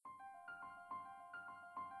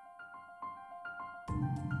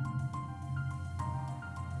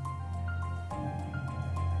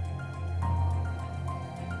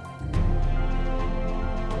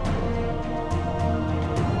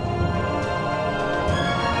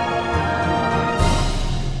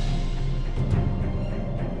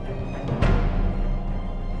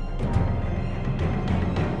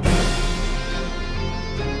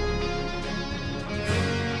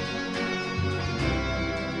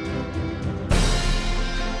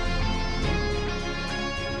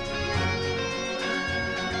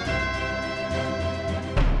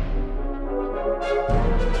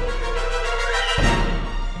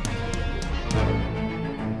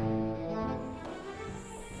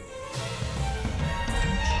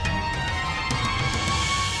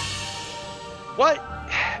what?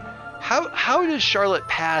 How does Charlotte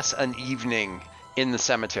pass an evening in the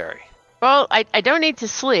cemetery? Well, I don't need to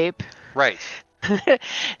sleep. Right.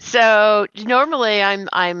 So normally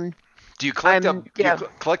I'm Do you collect I'm up? Do you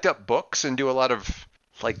collect up books and do a lot of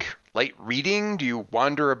like light reading? Do you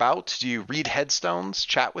wander about? Do you read headstones?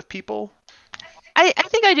 Chat with people? I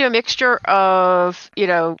think I do a mixture of,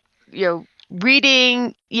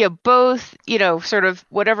 reading, both, sort of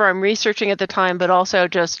whatever I'm researching at the time, but also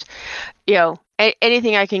just,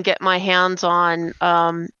 anything I can get my hands on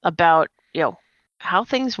about, how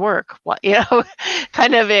things work. What,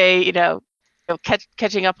 kind of a,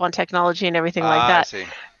 catching up on technology and everything like I that. see.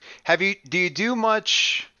 Do you do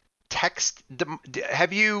much text?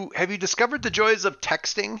 Have you discovered the joys of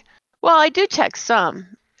texting? Well, I do text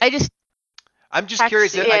some. I'm just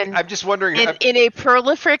curious. I'm just wondering. In a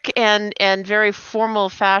prolific and very formal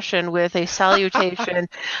fashion with a salutation,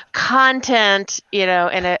 content,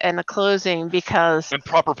 and a closing, because and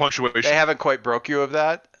proper punctuation. They haven't quite broke you of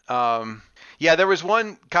that. Yeah, there was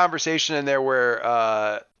one conversation in there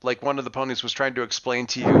where like one of the ponies was trying to explain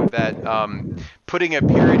to you that putting a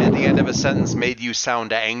period at the end of a sentence made you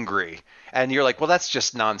sound angry, and you're like, well, that's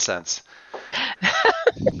just nonsense.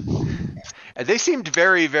 They seemed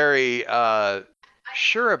very, very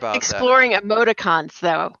sure about exploring emoticons,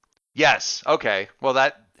 though. Yes. Okay. Well,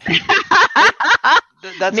 that's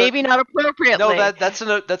maybe not appropriately. No, that's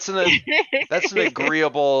an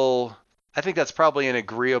agreeable. I think that's probably an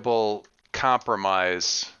agreeable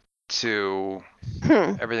compromise to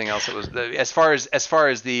everything else that was as far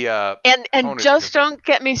as the and just don't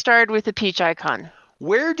get me started with the peach icon.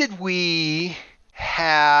 Where did we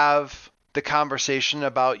have the conversation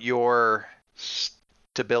about your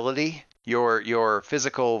stability, your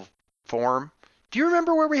physical form? Do you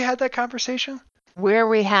remember where we had that conversation? Where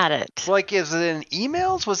we had it? Like, is it in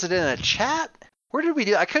emails? Was it in a chat? Where did we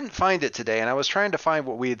do? I couldn't find it today, and I was trying to find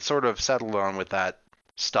what we had sort of settled on with that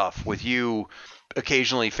stuff, with you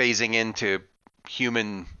occasionally phasing into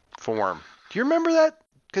human form. Do you remember that?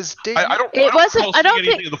 Because I don't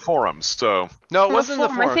think in the forums. So no, it wasn't in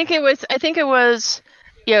the forum. I think it was,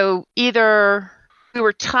 either we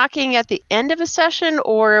were talking at the end of a session,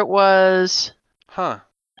 or it was. Huh.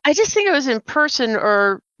 I just think it was in person,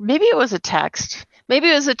 or maybe it was a text. Maybe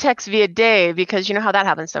it was a text via Dave, because you know how that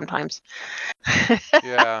happens sometimes.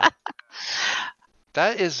 Yeah.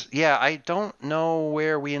 That is, yeah, I don't know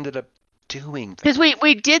where we ended up doing that. Because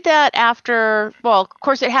we did that after, well, of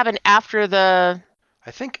course it happened after the...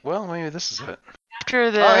 I think, well, maybe this is it. After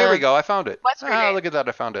the... Oh, here we go. I found it. Oh, look at that.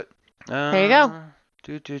 I found it. There you go.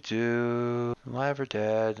 Alive or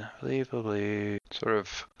dead. Believably.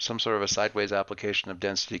 Some sort of a sideways application of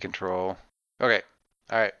density control. Okay.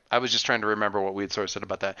 All right. I was just trying to remember what we had sort of said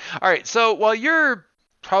about that. All right. So while you're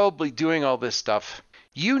probably doing all this stuff,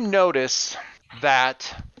 you notice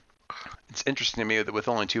that it's interesting to me that with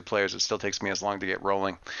only 2 players, it still takes me as long to get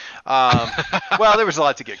rolling. Well, there was a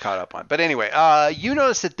lot to get caught up on. But anyway, you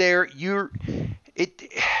notice that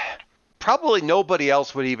probably nobody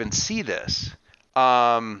else would even see this.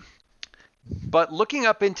 But looking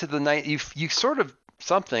up into the night, you sort of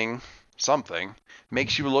something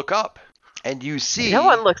makes you look up, and you see. No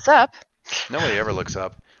one looks up. Nobody ever looks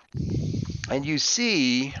up. And you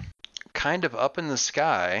see, kind of up in the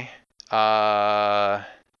sky,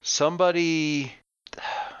 somebody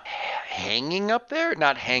hanging up there.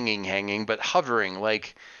 Not hanging, but hovering,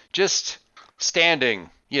 like just standing,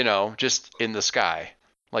 just in the sky,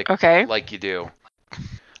 like you do.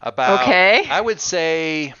 I would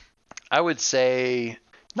say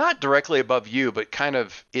not directly above you, but kind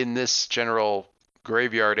of in this general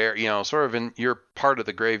graveyard area, sort of in your part of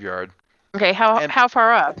the graveyard. Okay, how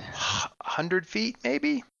far up? 100 feet,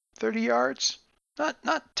 maybe 30 yards.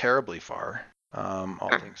 Not terribly far,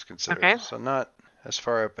 all things considered. Okay. So not as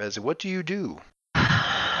far up as. What do you do?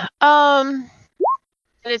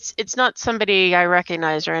 It's not somebody I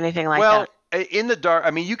recognize or anything like that. Well, in the dark,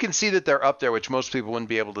 I mean, you can see that they're up there, which most people wouldn't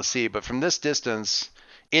be able to see. But from this distance,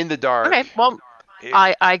 in the dark. Okay. Well,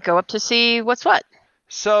 I go up to see what's what.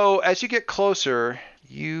 So as you get closer,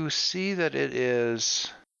 you see that it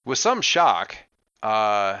is, with some shock,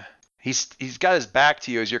 he's got his back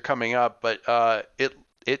to you as you're coming up, but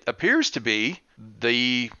it appears to be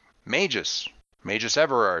the Magus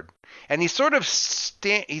Everard, and he's sort of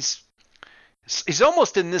he's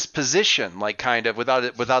almost in this position, like kind of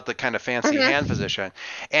without the kind of fancy hand position,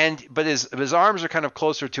 but his arms are kind of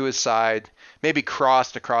closer to his side, maybe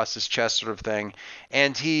crossed across his chest, sort of thing,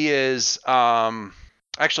 and he is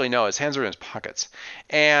actually no, his hands are in his pockets,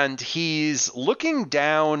 and he's looking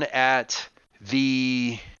down at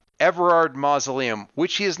the Everard Mausoleum,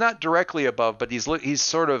 which he is not directly above, but he's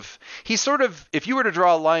sort of if you were to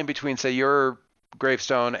draw a line between, say, your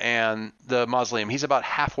gravestone and the mausoleum, he's about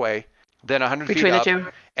halfway, then 100 feet Between the up,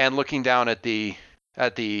 two. and looking down at the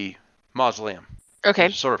mausoleum. Okay.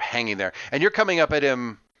 He's sort of hanging there, and you're coming up at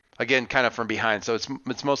him again, kind of from behind. So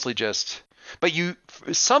it's mostly just, but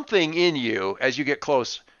something in you as you get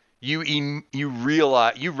close, you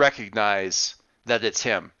recognize that it's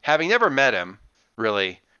him, having never met him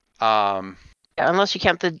really. Yeah, unless you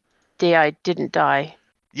count the day I didn't die.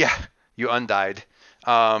 Yeah, you undied,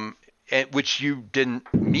 which you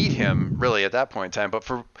didn't meet him really at that point in time. But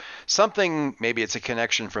for something, maybe it's a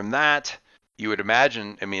connection from that. You would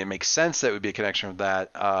imagine. I mean, it makes sense that it would be a connection from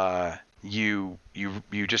that. You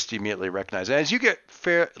just immediately recognize it. As you get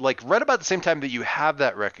right about the same time that you have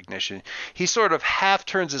that recognition, he sort of half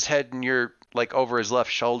turns his head and you're like over his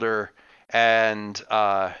left shoulder, and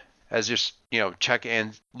as you're check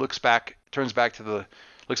and looks back to the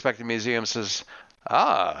museum, says,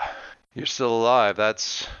 you're still alive.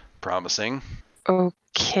 That's promising. Okay.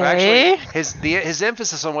 Actually, his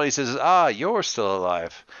emphasis on what he says is, you're still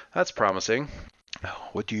alive. That's promising.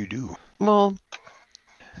 What do you do? Well,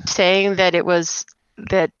 saying that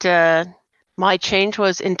my change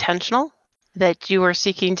was intentional, that you were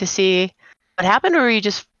seeking to see what happened, or were you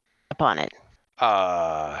just upon it?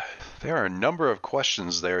 There are a number of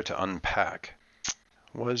questions there to unpack.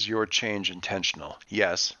 Was your change intentional?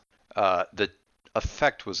 Yes. The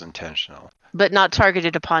effect was intentional. But not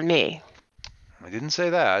targeted upon me. I didn't say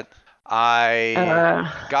that. I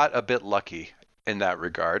got a bit lucky in that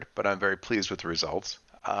regard, but I'm very pleased with the results.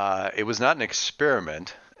 It was not an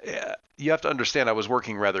experiment. You have to understand I was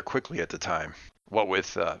working rather quickly at the time, what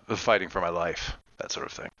with fighting for my life, that sort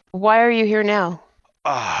of thing. Why are you here now?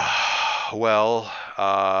 Well,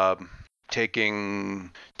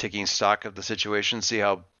 taking stock of the situation, see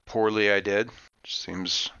how poorly I did, which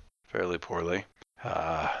seems fairly poorly.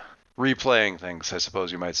 Replaying things, I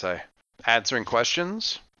suppose you might say. Answering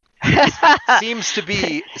questions seems to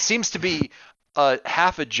be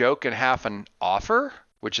half a joke and half an offer,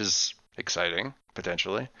 which is exciting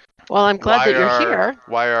potentially. Well, I'm glad that you're here.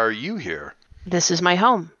 Why are you here? This is my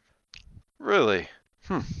home. Really?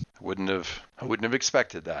 I wouldn't have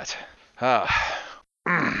expected that.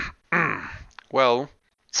 Well.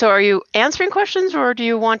 So are you answering questions, or do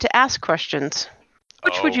you want to ask questions?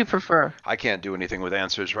 Which would you prefer? I can't do anything with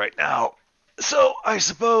answers right now. So I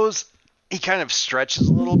suppose he kind of stretches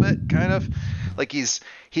a little bit, kind of like he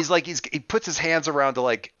puts his hands around to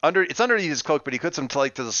it's underneath his cloak, but he puts them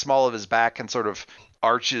to the small of his back and sort of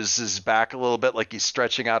arches his back a little bit, like he's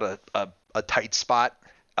stretching out a tight spot.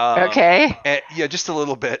 Okay. And, yeah, just a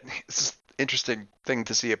little bit. It's an interesting thing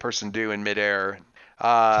to see a person do in midair.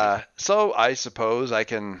 So I suppose I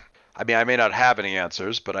can. I mean, I may not have any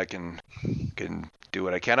answers, but I can do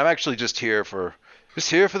what I can. I'm actually just here for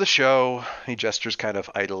the show. He gestures kind of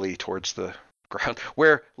idly towards the ground,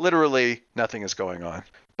 where literally nothing is going on.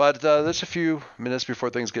 But there's a few minutes before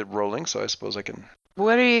things get rolling, so I suppose I can.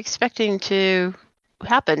 What are you expecting to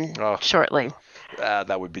happen shortly?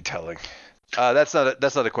 That would be telling. That's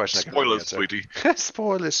not a question. Spoilers, sweetie.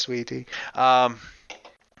 Spoilers, sweetie. Would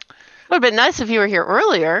have been nice if you were here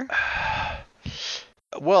earlier.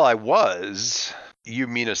 Well, I was. You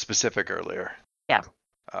mean a specific earlier? Yeah.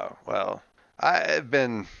 Oh, well, I've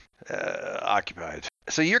been occupied.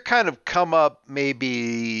 So you're kind of come up,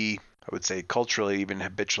 maybe I would say culturally, even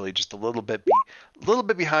habitually, just a little bit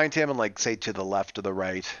behind him, and say to the left or the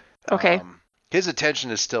right. Okay. His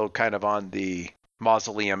attention is still kind of on the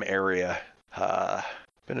mausoleum area.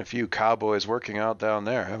 Been a few cowboys working out down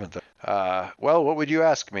there, haven't there? Well, what would you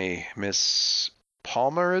ask me, Miss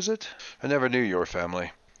Palmer, is it? I never knew your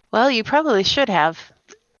family. Well, you probably should have.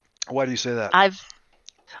 Why do you say that?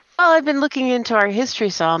 I've been looking into our history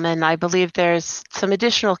some, and I believe there's some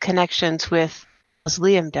additional connections with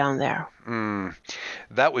Mausoleum down there.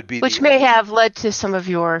 That would be which may have led to some of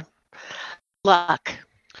your luck.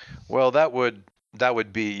 Well, that would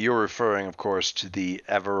be, you're referring, of course, to the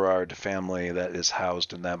Everard family that is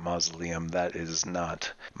housed in that mausoleum. That is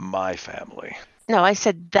not my family. No, I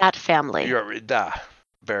said that family. You're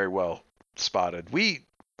very well spotted.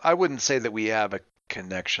 I wouldn't say that we have a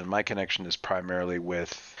connection. My connection is primarily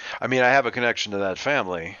with, I have a connection to that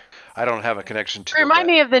family. I don't have a connection to. Remind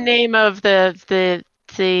me of the name of the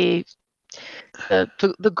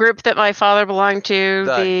group that my father belonged to.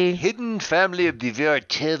 The Hidden Family of the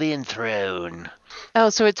Vertovian Throne. Oh,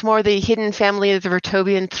 so it's more the Hidden Family of the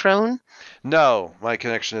Vertovian Throne? No, my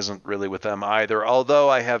connection isn't really with them either, although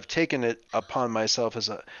I have taken it upon myself as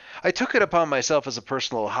a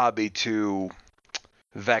personal hobby to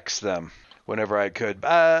vex them. whenever I could.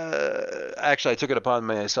 Actually, I took it upon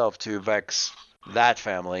myself to vex that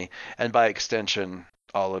family, and by extension,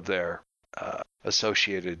 all of their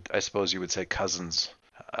associated, I suppose you would say, cousins.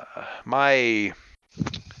 My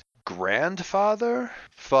grandfather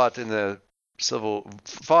fought in the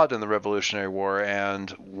Revolutionary War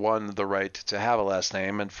and won the right to have a last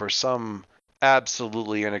name, and for some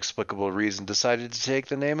absolutely inexplicable reason decided to take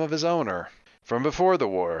the name of his owner from before the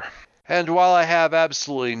war. And while I have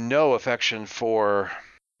absolutely no affection for,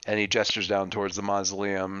 and he gestures down towards the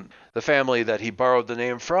mausoleum, the family that he borrowed the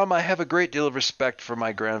name from, I have a great deal of respect for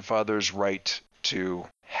my grandfather's right to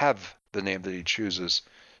have the name that he chooses.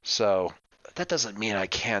 So that doesn't mean I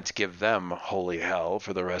can't give them holy hell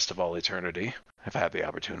for the rest of all eternity, if I have the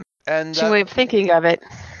opportunity. And It's your way of thinking of it.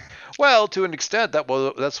 well, to an extent,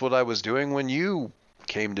 that's what I was doing when you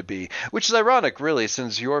came to be, which is ironic, really,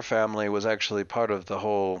 since your family was actually part of the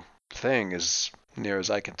whole thing, as near as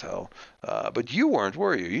I can tell. But you weren't,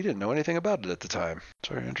 were you? You didn't know anything about it at the time. It's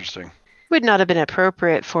very interesting. Would not have been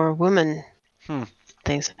appropriate for a woman. Hmm.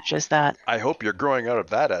 Things such as that. I hope you're growing out of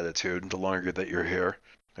that attitude the longer that you're here.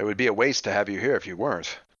 It would be a waste to have you here if you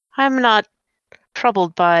weren't. I'm not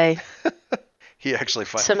troubled by He actually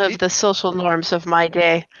some of the social norms of my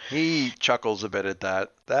day. He chuckles a bit at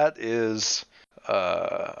that. That is,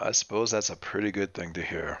 I suppose that's a pretty good thing to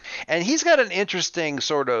hear. And he's got an interesting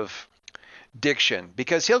sort of diction,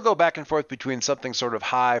 because he'll go back and forth between something sort of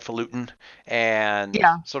highfalutin and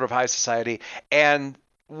sort of high society, and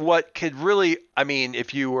what could really, I mean,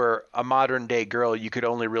 if you were a modern day girl, you could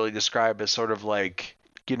only really describe as sort of like,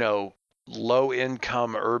 low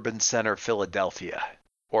income urban center Philadelphia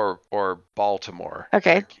or Baltimore.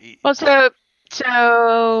 Okay. Like, Well, so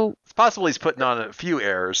it's possible he's putting on a few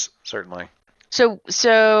airs, certainly. So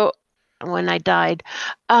when I died,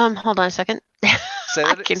 hold on a second. I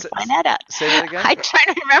can find that out. Say that again. I'm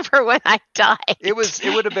trying to remember when I died. It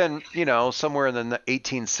would have been, somewhere in the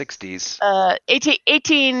 1860s.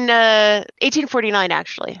 1849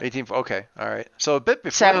 actually. Okay, all right. So a bit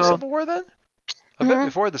before the Civil War, then. A bit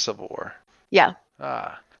before the Civil War. Yeah.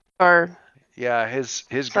 Or. Yeah, his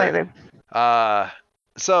great.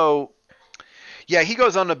 So, yeah, he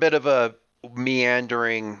goes on a bit of a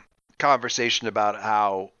meandering conversation about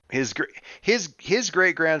how his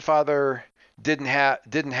great grandfather didn't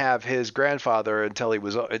have his grandfather until he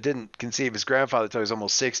was didn't conceive his grandfather until he was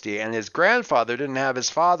almost 60, and his grandfather didn't have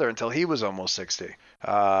his father until he was almost 60.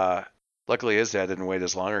 Luckily, his dad didn't wait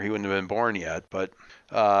as long, or he wouldn't have been born yet. But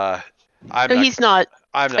he's not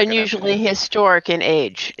unusually historic in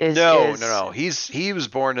age. No. He was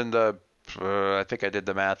born in the I think I did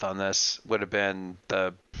the math on this. Would have been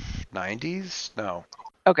the 90s? No.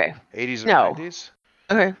 Okay. 80s or 90s?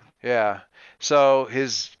 Okay. Yeah. So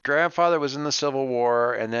his grandfather was in the Civil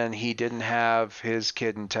War, and then he didn't have his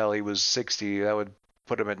kid until he was 60. That would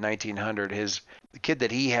put him at 1900. The kid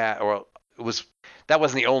that he had, that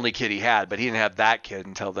wasn't the only kid he had, but he didn't have that kid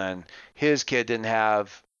until then. His kid didn't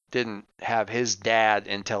have his dad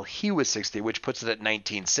until he was 60, which puts it at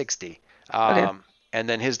 1960. Okay. And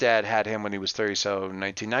then his dad had him when he was 30, so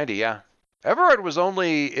 1990. Yeah. Everard was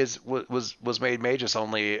made Magus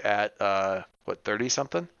only at 30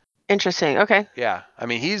 something. Interesting. Okay. Yeah. I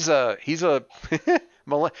mean, he's a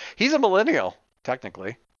millennial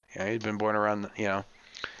technically. Yeah, he'd been born around,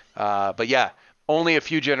 but yeah, only a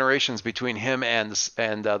few generations between him and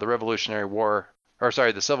the Revolutionary War,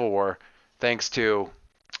 the Civil War, thanks to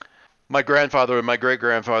my grandfather and my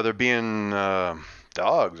great-grandfather being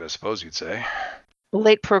dogs, I suppose you'd say.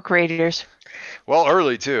 Late procreators. Well,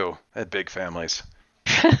 early too. Had big families.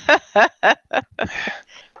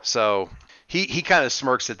 So he kind of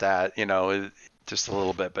smirks at that, just a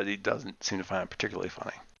little bit, but he doesn't seem to find it particularly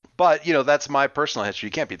funny. But, that's my personal history.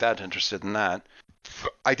 You can't be that interested in that.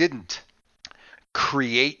 I didn't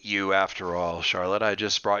create you, after all, Charlotte. I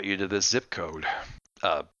just brought you to this zip code.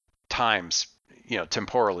 Times,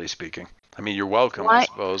 temporally speaking. I mean, you're welcome, I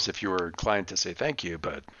suppose, if you were inclined to say thank you,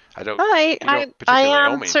 but I don't. I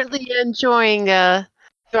am certainly enjoying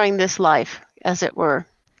this life, as it were.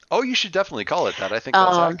 Oh, you should definitely call it that. I think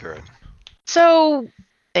that's accurate. So,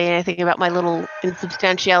 say anything about my little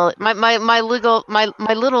insubstantiality, my little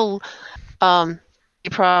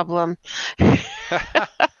problem.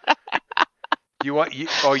 You want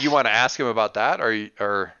to ask him about that,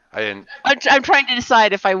 or I didn't. I'm trying to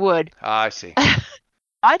decide if I would. I see.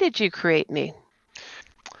 Why did you create me?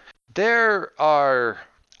 I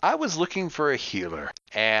was looking for a healer,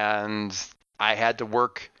 and I had to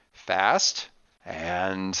work fast,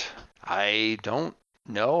 and I don't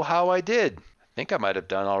know how I did. I think I might have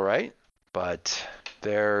done all right, but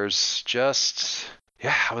I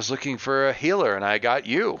was looking for a healer, and I got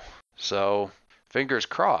you. So, fingers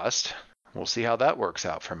crossed. We'll see how that works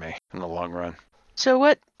out for me in the long run. So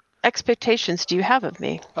what expectations do you have of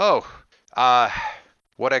me? Oh,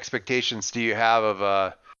 what expectations do you have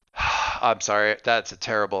of I'm sorry, that's a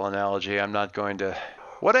terrible analogy. I'm not going to.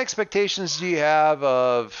 What expectations do you have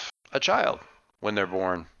of a child when they're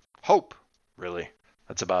born? Hope, really.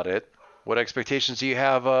 That's about it. What expectations do you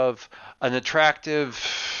have of an attractive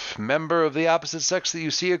member of the opposite sex that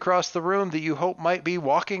you see across the room that you hope might be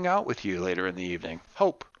walking out with you later in the evening?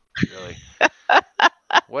 Hope, really.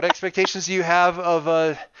 What expectations do you have of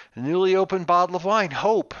a newly opened bottle of wine?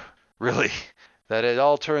 Hope, really, that it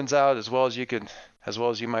all turns out as well as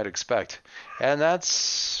you might expect. And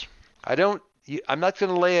that's, I'm not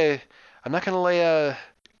going to lay a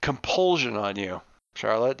compulsion on you,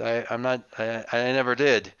 Charlotte. I never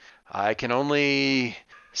did. I can only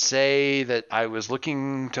say that I was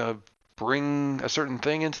looking to bring a certain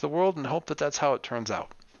thing into the world and hope that that's how it turns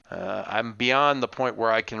out. I'm beyond the point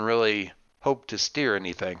where I can really hope to steer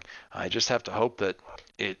anything. I just have to hope that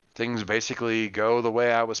things basically go the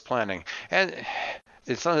way I was planning. And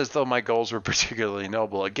it's not as though my goals were particularly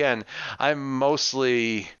noble. Again, I'm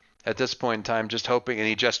mostly at this point in time just hoping, and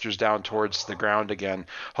he gestures down towards the ground again,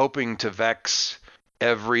 hoping to vex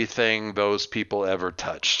everything those people ever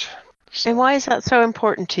touched. And why is that so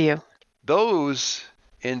important to you? Those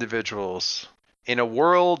individuals in a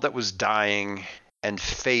world that was dying and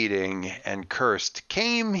fading and cursed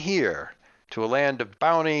came here to a land of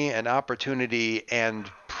bounty and opportunity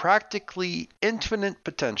and practically infinite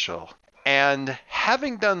potential, and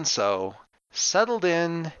having done so, settled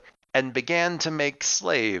in and began to make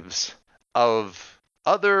slaves of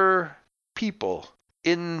other people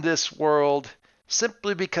in this world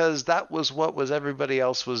simply because that was what everybody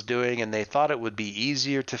else was doing, and they thought it would be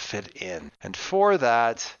easier to fit in. And for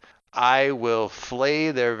that, I will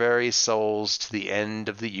flay their very souls to the end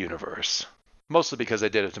of the universe. Mostly because I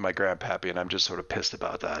did it to my grandpappy, and I'm just sort of pissed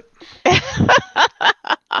about that.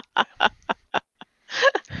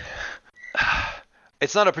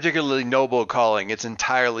 It's not a particularly noble calling. It's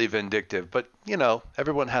entirely vindictive. But,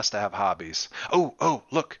 everyone has to have hobbies. Oh,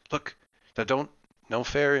 look. Now no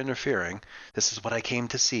fair interfering. This is what I came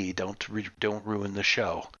to see. Don't ruin the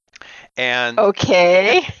show. And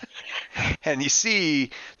okay. And you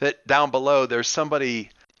see that down below there's somebody.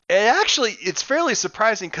 It's fairly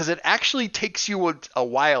surprising because it actually takes you a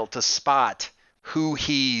while to spot who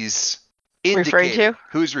he's indicating,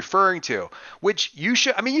 who's referring to. Which you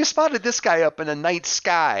should. I mean, you spotted this guy up in a night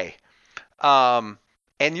sky, and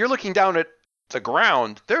you're looking down at the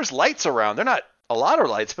ground. There's lights around. They're not a lot of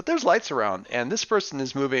lights, but there's lights around, and this person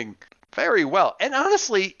is moving very well. And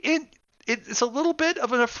honestly, it's a little bit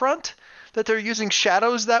of an affront that they're using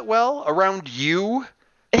shadows that well around you.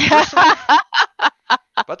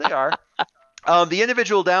 But they are. The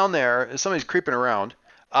individual down there, somebody's creeping around,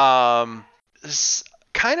 is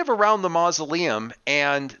kind of around the mausoleum,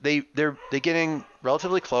 and they're getting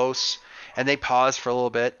relatively close, and they pause for a little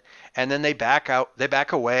bit, and then they back out, they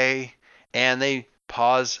back away, and they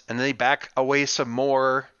pause, and then they back away some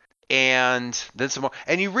more, and then some more,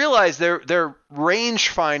 and you realize they're range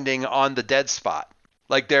finding on the dead spot.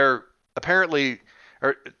 Like they're apparently,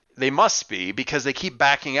 or they must be, because they keep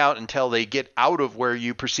backing out until they get out of where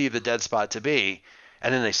you perceive the dead spot to be,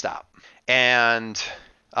 and then they stop. And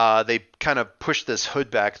they kind of push this hood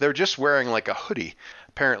back. They're just wearing like a hoodie,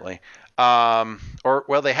 apparently.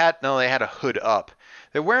 They had a hood up.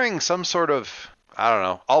 They're wearing some sort of, I don't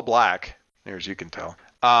know, all black, near as you can tell.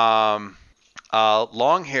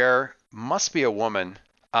 Long hair, must be a woman.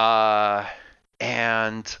 And,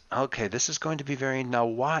 okay, this is going to be now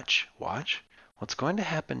watch. What's going to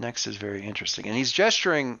happen next is very interesting. And he's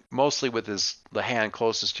gesturing mostly with the hand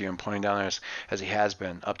closest to you and pointing down there as he has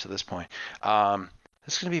been up to this point.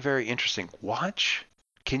 This is going to be very interesting. Watch.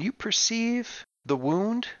 Can you perceive the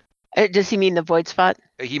wound? Does he mean the void spot?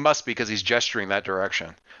 He must be, because he's gesturing that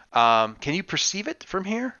direction. Can you perceive it from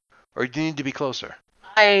here? Or do you need to be closer?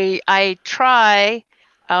 I try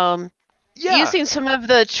using some of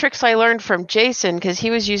the tricks I learned from Jason, because he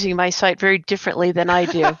was using my sight very differently than I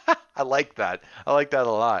do. I like that. I like that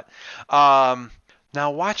a lot.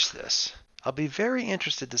 Now watch this. I'll be very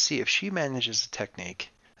interested to see if she manages a technique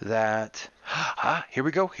that... Here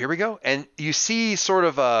we go. And you see sort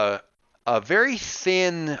of a very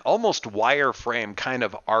thin, almost wireframe kind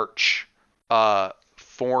of arch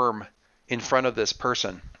form in front of this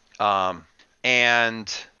person.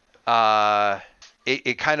 And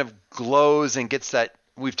it kind of glows and gets that,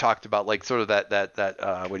 we've talked about, like sort of that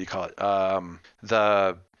what do you call it?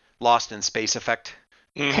 The Lost in Space effect.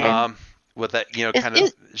 Okay. With that, kind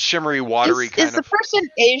of shimmery, watery kind of. Is the person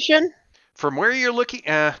Asian? from where you're looking,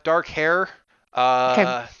 dark hair,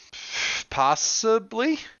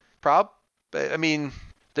 possibly, I mean,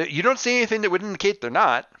 you don't see anything that would indicate they're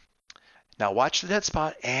not. Now watch the dead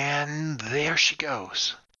spot, and there she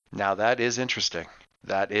goes. Now that is interesting.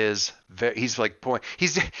 That is he's like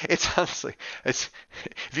it's honestly, if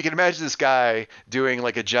you can imagine this guy doing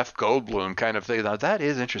like a Jeff Goldblum kind of thing, now that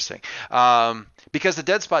is interesting. Because the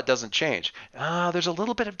dead spot doesn't change. There's a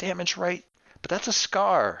little bit of damage, right? But that's a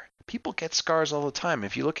scar. People get scars all the time.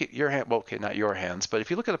 If you look at your hand, well, okay, not your hands, but if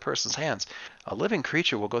you look at a person's hands, a living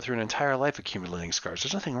creature will go through an entire life accumulating scars.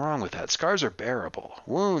 There's nothing wrong with that. Scars are bearable.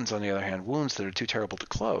 Wounds, on the other hand, wounds that are too terrible to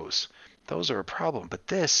close, those are a problem. But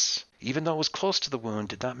this, even though it was close to the wound,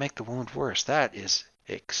 did not make the wound worse. That is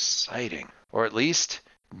exciting. Or at least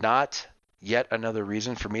not yet another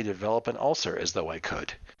reason for me to develop an ulcer as though I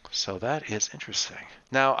could. So that is interesting.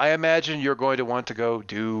 Now, I imagine you're going to want to go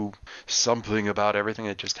do something about everything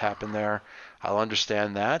that just happened there. I'll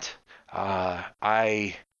understand that.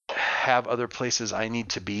 I have other places I need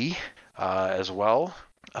to be as well.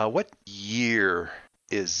 What year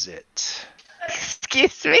is it?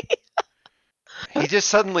 Excuse me? He just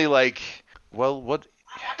suddenly what?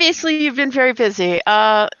 Obviously, you've been very busy.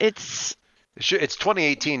 It's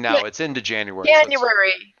 2018 now. It's into January.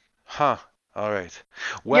 January. Huh. All right.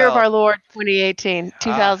 Well, Year of our Lord 2018.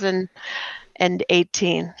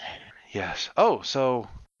 2018. Yes. Oh, so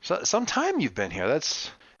some time you've been here.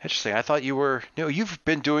 That's interesting. I thought you've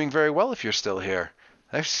been doing very well if you're still here.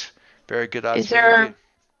 That's very good odds. Is there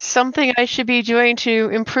something I should be doing to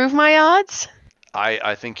improve my odds?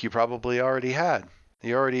 I think you probably already had.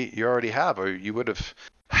 You already have, or you would have.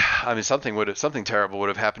 I mean, something terrible would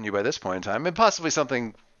have happened to you by this point in time, and possibly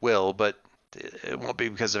something will, but it won't be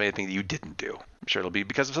because of anything that you didn't do. I'm sure it'll be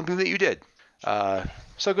because of something that you did.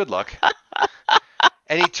 So good luck.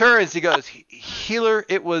 And he turns, he goes, Healer,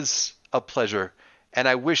 it was a pleasure, and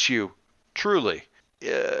I wish you, truly,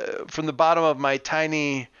 from the bottom of my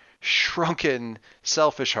tiny, shrunken,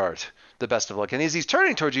 selfish heart, the best of luck. And as he's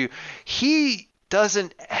turning towards you, he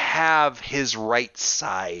doesn't have his right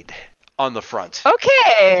side on the front.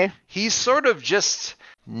 Okay. He's sort of just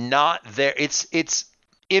not there. It's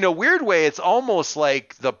in a weird way, it's almost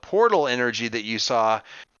like the portal energy that you saw,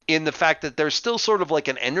 in the fact that there's still sort of like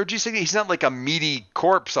an energy signal. He's not like a meaty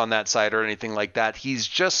corpse on that side or anything like that. He's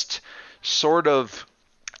just sort of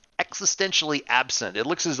existentially absent. It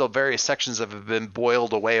looks as though various sections have been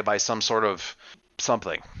boiled away by some sort of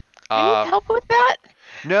something. Can you help with that?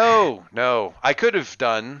 No. I could have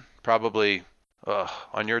done probably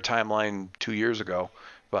on your timeline 2 years ago,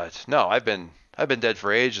 but no, I've been dead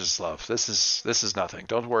for ages, love. This is nothing.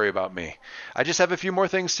 Don't worry about me. I just have a few more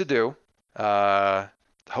things to do.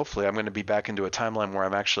 Hopefully I'm going to be back into a timeline where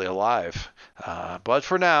I'm actually alive. But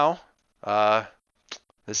for now,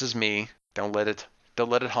 this is me. Don't let it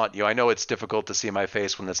haunt you. I know it's difficult to see my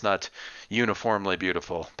face when it's not uniformly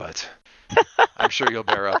beautiful, but I'm sure you'll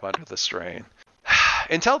bear up under the strain.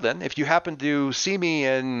 Until then, if you happen to see me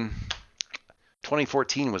in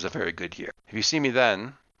 2014 was a very good year. If you see me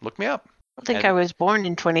then, look me up. I think I was born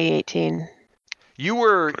in 2018. You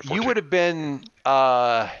would have been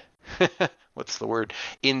what's the word?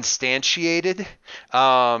 Instantiated.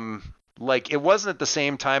 Like it wasn't at the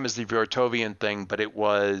same time as the Vortovian thing, but it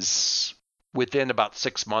was within about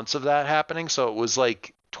 6 months of that happening. So it was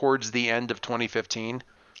like towards the end of 2015.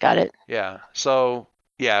 Got it. Yeah. So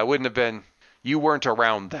yeah, it wouldn't have been. You weren't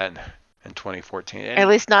around then in 2014. At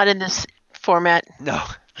least not in this format. No,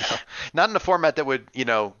 not in a format that would,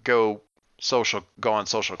 go on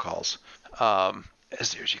social calls,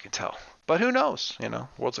 as near as you can tell. But who knows?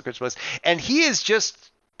 World's a good place. And he is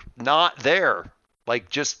just not there.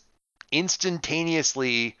 Like just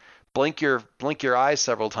instantaneously blink your eyes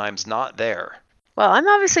several times, not there. Well, I'm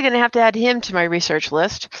obviously going to have to add him to my research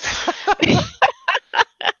list.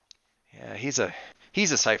 Yeah, he's a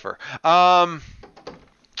cipher.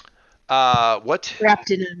 What?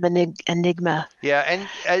 Wrapped in an enigma. Yeah,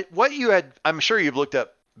 and what you had, I'm sure you've looked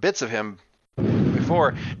up bits of him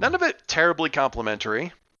before. None of it terribly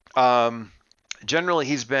complimentary. Generally,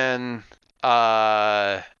 he's been,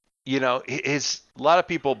 a lot of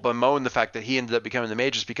people bemoan the fact that he ended up becoming the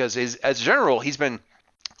Magus because as a general, he's been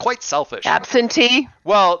quite selfish. Absentee?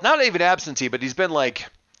 Well, not even absentee, but he's been like,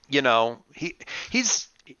 he's.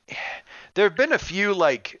 There have been a few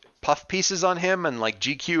like puff pieces on him and like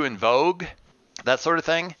GQ and Vogue, that sort of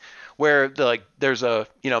thing, where there's a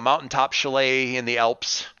mountaintop chalet in the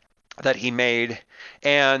Alps that he made,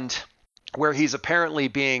 and where he's apparently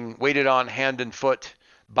being waited on hand and foot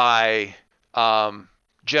by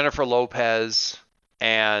Jennifer Lopez,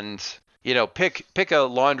 and pick a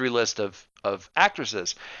laundry list of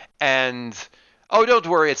actresses. And oh, don't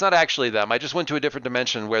worry, it's not actually them. I just went to a different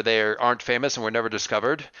dimension where they aren't famous and were never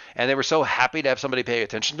discovered, and they were so happy to have somebody pay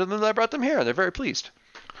attention to them that I brought them here, and they're very pleased.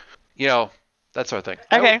 That sort of thing.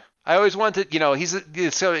 Okay. I always wanted, I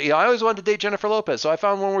always wanted to date Jennifer Lopez, so I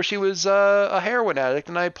found one where she was a heroin addict,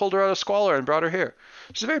 and I pulled her out of squalor and brought her here.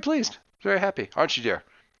 She's very pleased, very happy, aren't you, dear?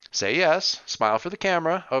 Say yes, smile for the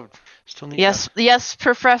camera. Oh, still need Yes, yes,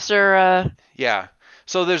 Professor. Yeah.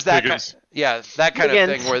 So there's that Higgins. that kind of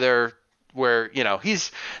Higgins. thing where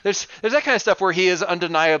there's that kind of stuff where he is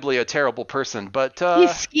undeniably a terrible person, but He's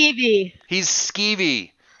skeevy. he's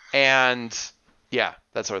skeevy and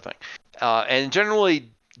that sort of thing. And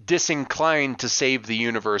generally disinclined to save the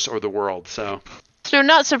universe or the world. So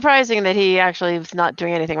not surprising that he actually is not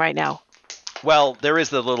doing anything right now. well, there is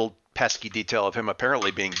the little pesky detail of him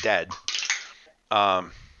apparently being dead. I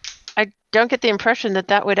don't get the impression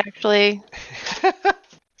that would actually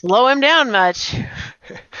slow him down much.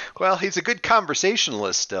 Well, he's a good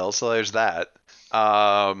conversationalist still, so there's that.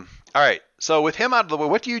 All right. So with him out of the way,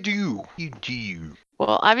 what do you do?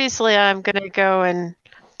 Well, obviously, I'm going to go and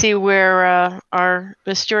see where our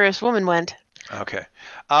mysterious woman went. Okay.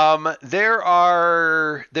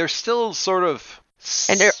 There's still sort of.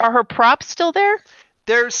 And are her props still there?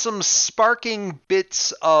 There's some sparking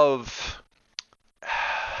bits of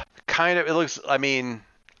kind of, it looks,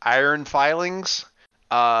 iron filings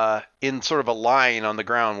in sort of a line on the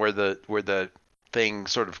ground where the thing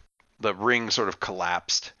sort of, the ring sort of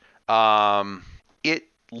collapsed. It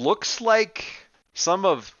looks like some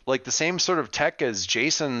of, like, the same sort of tech as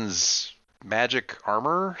Jason's magic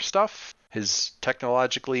armor stuff. His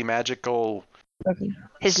technologically magical...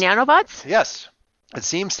 His nanobots? Yes. It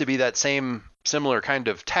seems to be that same similar kind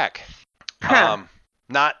of tech. Huh.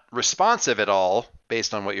 Not responsive at all,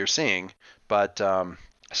 based on what you're seeing, but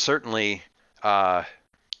certainly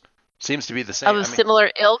seems to be the same. Of a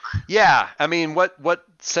similar ilk? Yeah,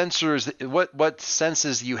 what sensors, what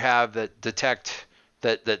senses you have that detect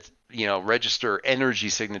that register energy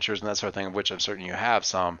signatures and that sort of thing, of which I'm certain you have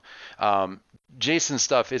some. Jason's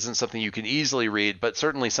stuff isn't something you can easily read, but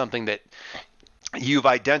certainly something that you've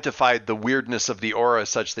identified the weirdness of the aura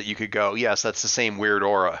such that you could go, yes, that's the same weird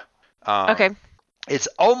aura. Okay. It's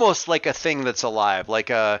almost like a thing that's alive, like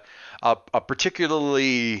a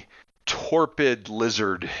particularly torpid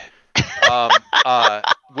lizard.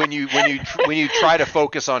 When you try to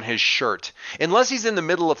focus on his shirt, unless he's in the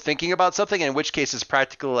middle of thinking about something, in which case it's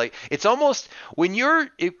practically like, it's almost when you're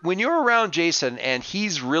around Jason and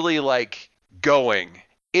he's really like going,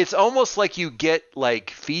 it's almost like you get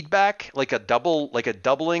like feedback, like a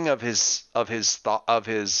doubling of his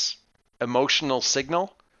emotional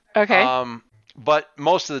signal. Okay. But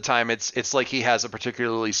most of the time it's like he has a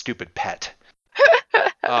particularly stupid pet.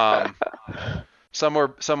 Somewhere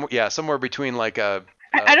between like a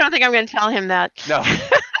I don't think I'm going to tell him that. no.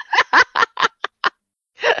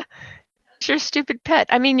 It's your stupid pet.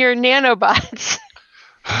 I mean, your nanobots.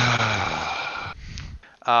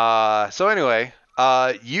 So anyway,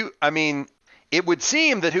 it would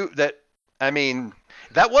seem that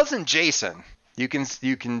wasn't Jason. You can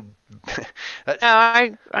that, No,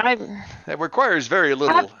 I that requires very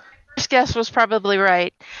little. first guess was probably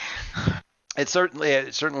right. It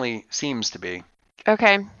certainly seems to be.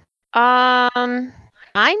 Okay. I'm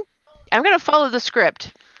going to follow the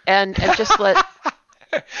script and just let.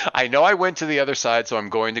 I know I went to the other side, so I'm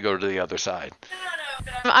going to go to the other side.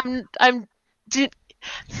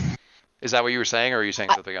 Is that what you were saying, or are you saying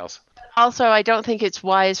something else? Also, I don't think it's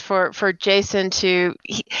wise for Jason to.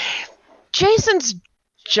 Jason's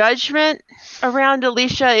judgment around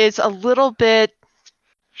Alicia is a little bit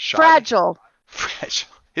Shoddy? fragile. Fragile.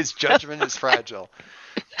 His judgment is fragile.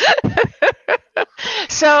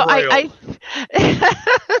 So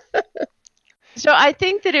so I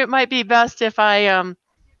think that it might be best if I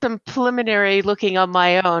some preliminary looking on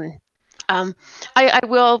my own. I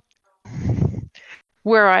will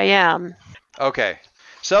where I am. Okay.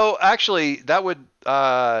 So actually, that would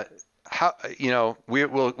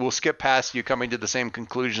we'll skip past you coming to the same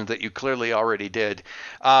conclusions that you clearly already did.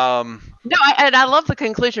 No, I love the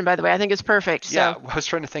conclusion, by the way. I think it's perfect. So. Yeah, I was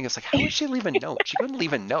trying to think. It's like, how would she leave a note? She wouldn't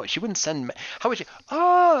leave a note. She wouldn't send. How would she?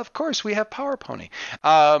 Oh, of course, we have Power Pony.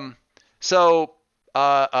 So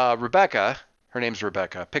Rebecca, her name's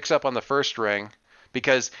Rebecca, picks up on the first ring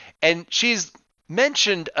and she's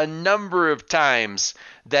mentioned a number of times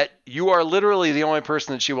that you are literally the only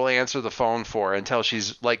person that she will answer the phone for until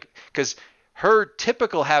she's like, because her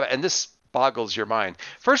typical habit, and this boggles your mind.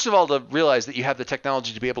 First of all, to realize that you have the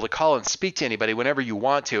technology to be able to call and speak to anybody whenever you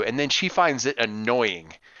want to, and then she finds it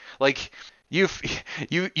annoying. Like,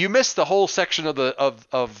 you missed the whole section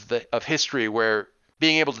of history where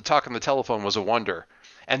being able to talk on the telephone was a wonder,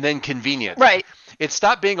 and then convenient. Right. It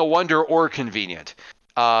stopped being a wonder or convenient.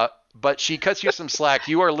 But she cuts you some slack.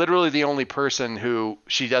 You are literally the only person who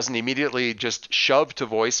she doesn't immediately just shove to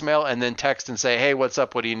voicemail and then text and say, "Hey, what's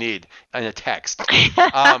up? What do you need?" in a text.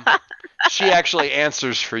 She actually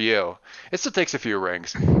answers for you. It still takes a few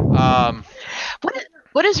rings.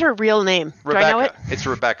 What is her real name? Rebecca. Do I know it? It's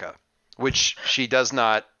Rebecca, which she does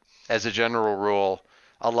not, as a general rule,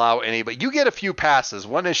 allow anybody. You get a few passes.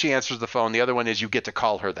 One is she answers the phone. The other one is you get to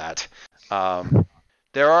call her that.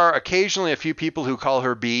 There are occasionally a few people who call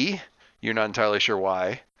her B. You're not entirely sure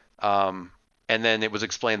why. And then it was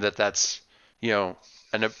explained that that's,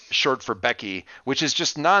 short for Becky, which is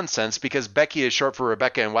just nonsense because Becky is short for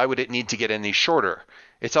Rebecca, and why would it need to get any shorter?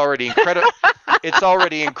 It's already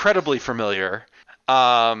incredibly familiar.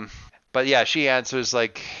 But yeah, she answers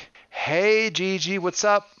like, "Hey, Gigi, what's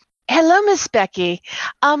up?" Hello, Miss Becky.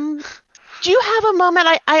 Do you have a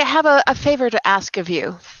moment? I have a favor to ask of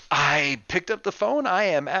you. I picked up the phone. I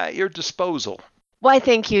am at your disposal. Why,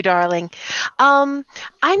 thank you, darling. I'm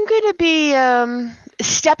going to be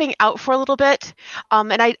stepping out for a little bit,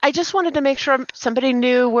 and I just wanted to make sure somebody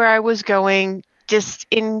knew where I was going, just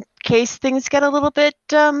in case things get a little bit.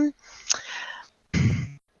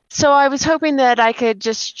 So I was hoping that I could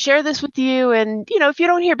just share this with you, and if you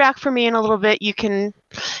don't hear back from me in a little bit, you can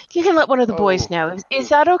let one of the boys know. Is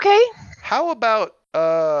that okay? How about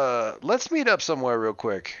let's meet up somewhere real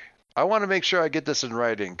quick. I want to make sure I get this in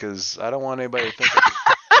writing because I don't want anybody to think.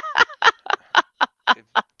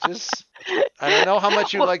 I know how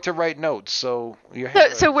much you like to write notes, so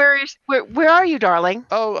So where are you, darling?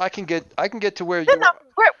 Oh, I can get to where No,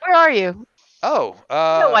 where are you? Oh,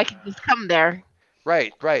 no, I can just come there.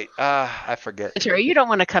 Right. I forget. Sure, you don't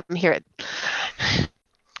want to come here.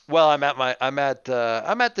 Well, I'm at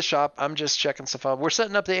the shop. I'm just checking stuff out. We're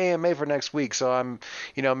setting up the AMA for next week, so I'm,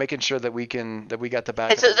 making sure that we got the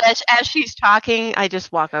back. So as she's talking, I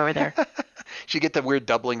just walk over there. She get the weird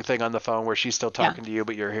doubling thing on the phone where she's still talking to you,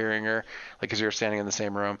 but you're hearing her, like, because you're standing in the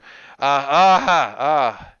same room.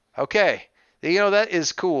 Okay. That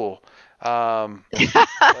is cool. Dang.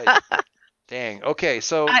 Okay,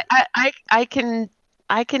 so I can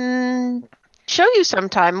show you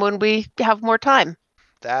sometime when we have more time.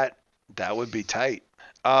 That would be tight.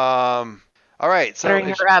 All right. So bring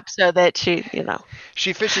her up so that she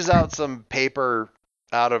fishes out some paper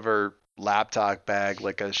out of her laptop bag,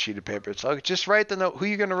 like a sheet of paper. So just write the note. Who are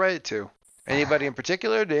you going to write it to? Anybody in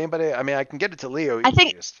particular? Did anybody? I mean, I can get it to Leo. I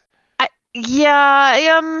think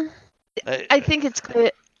it's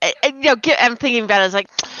good. I'm thinking about it as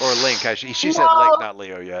like or Link. She said Link, not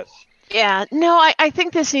Leo yet. Yeah, no, I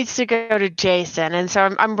think this needs to go to Jason, and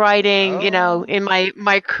so I'm writing, in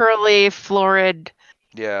my curly, florid.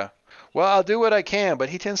 Yeah, well, I'll do what I can, but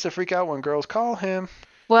he tends to freak out when girls call him.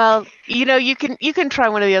 Well, you can try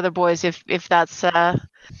one of the other boys if that's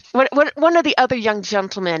one of the other young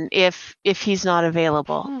gentlemen if he's not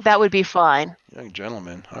available. That would be fine. Young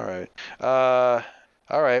gentleman, all right. All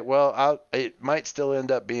right. Well, it might still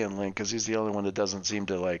end up being Link because he's the only one that doesn't seem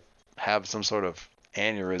to like have some sort of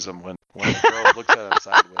aneurysm when a girl looks at him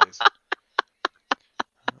sideways.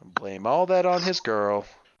 Blame all that on his girl.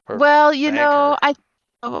 Well, I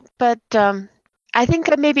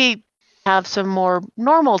think I maybe have some more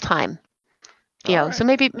normal time. Right. So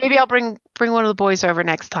maybe I'll bring one of the boys over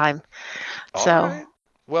next time. All so right.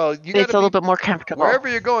 Well, it's a little bit more comfortable. Wherever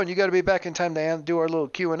you're going, you got to be back in time to do our little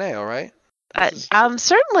Q&A. All right.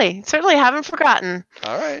 Certainly haven't forgotten.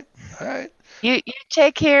 All right. You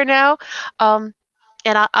take care now.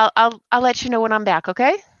 And I'll let you know when I'm back,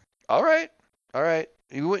 okay? All right.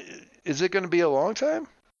 Is it going to be a long time?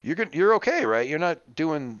 You're okay, right? You're not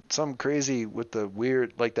doing some crazy with the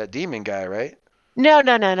weird, like that demon guy, right? No.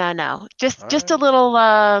 Just a little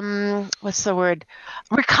what's the word?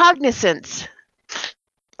 Recognizance.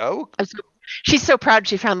 Oh. She's so proud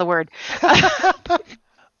she found the word.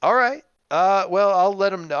 All right. Well, I'll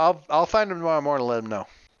let him know. I'll find him tomorrow morning and let him know.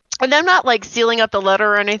 And I'm not like sealing up the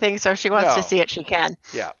letter or anything, so if she wants to see it, she can.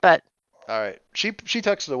 Yeah. But all right. She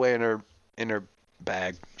tucks it away in her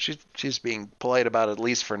bag. She's being polite about it, at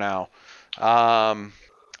least for now.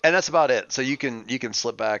 And that's about it. So you can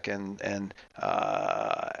slip back and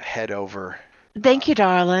head over. Thank you,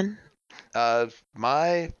 darling.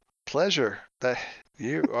 My pleasure. That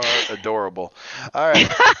you are adorable. All right.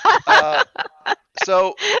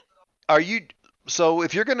 So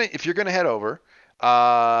if you're gonna head over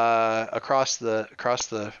across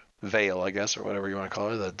the veil, I guess, or whatever you want to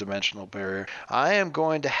call it, the dimensional barrier, I am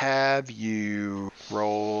going to have you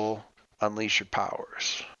roll Unleash Your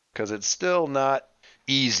Powers. because it's still not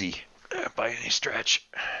easy by any stretch.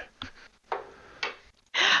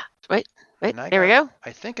 Wait, We go.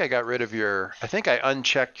 I think I got rid of I think I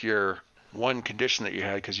unchecked your one condition that you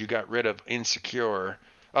had because you got rid of insecure.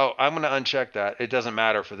 Oh, I'm going to uncheck that. It doesn't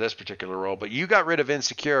matter for this particular role, but you got rid of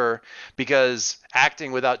insecure because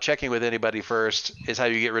acting without checking with anybody first is how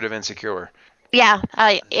you get rid of insecure. Yeah,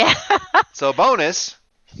 yeah. So bonus,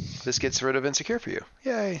 this gets rid of insecure for you.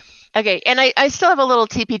 Yay. Okay, and I still have a little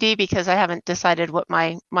TPD because I haven't decided what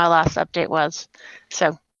my last update was.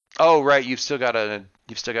 So. Oh, right. You've still got an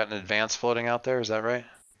advance floating out there. Is that right?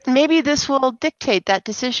 Maybe this will dictate that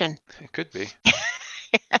decision. It could be.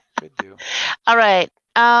 Could do. All right.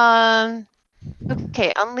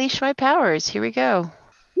 Okay, unleash my powers. Here we go.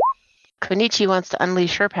 Konichi wants to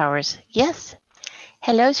unleash her powers. Yes.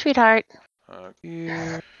 Hello, sweetheart.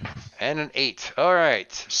 And an 8. All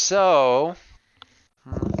right. So.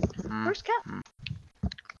 Where's Cat?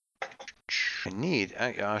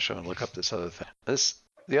 I should look up this other thing.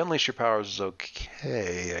 The unleash your powers is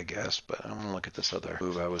okay, I guess, but I'm gonna look at this other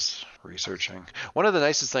move I was researching. One of the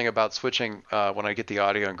nicest thing about switching when I get the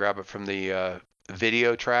audio and grab it from the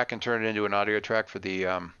video track and turn it into an audio track for the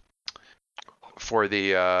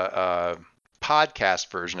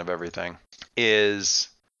podcast version of everything is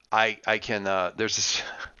I can there's this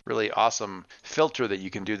really awesome filter that you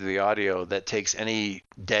can do to the audio that takes any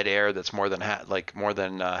dead air that's more than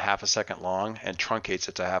half a second long and truncates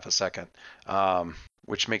it to half a second,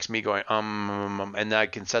 which makes me going and then I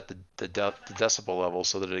can set the decibel level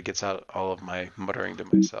so that it gets out all of my muttering to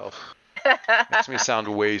myself. Makes me sound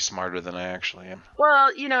way smarter than I actually am. Well,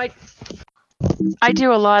 I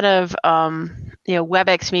do a lot of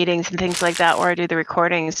WebEx meetings and things like that where I do the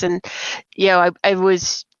recordings, and I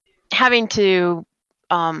was having to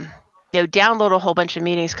download a whole bunch of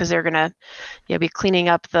meetings because they're gonna be cleaning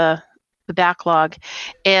up the backlog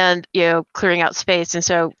and clearing out space, and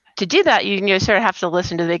so to do that you sort of have to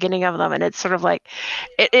listen to the beginning of them, and it's sort of like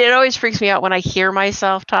it always freaks me out when I hear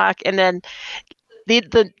myself talk, and then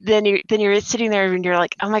then you're sitting there and you're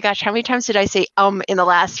like, oh my gosh, how many times did I say in the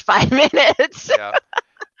last 5 minutes? Yeah.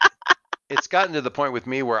 It's gotten to the point with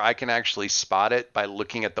me where I can actually spot it by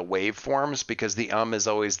looking at the waveforms because the is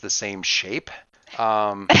always the same shape. Is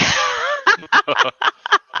that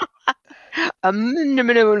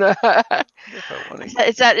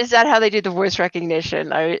how they do the voice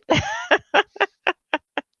recognition? All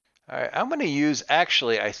right, I'm going to use,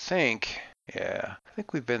 actually, I think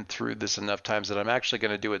we've been through this enough times that I'm actually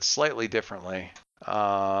going to do it slightly differently.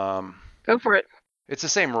 Go for it. It's the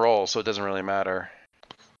same roll, so it doesn't really matter.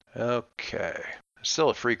 Okay. Still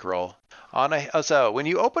a freak roll. So, when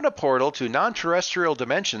you open a portal to non-terrestrial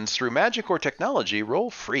dimensions through magic or technology, roll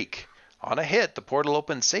freak. On a hit, the portal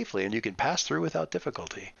opens safely and you can pass through without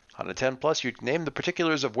difficulty. On a 10+, you can name the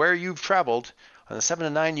particulars of where you've traveled. On a 7 to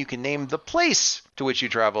 9, you can name the place to which you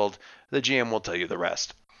traveled. The GM will tell you the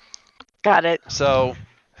rest. Got it. So,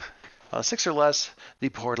 on a 6 or less, the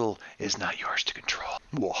portal is not yours to control.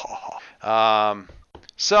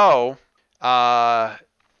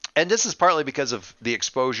 And this is partly because of the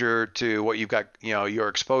exposure to what you've got, your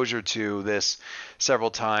exposure to this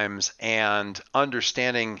several times and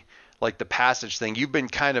understanding like the passage thing. You've been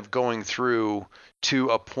kind of going through to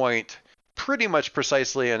a point pretty much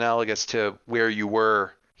precisely analogous to where you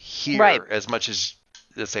were here, right, as much as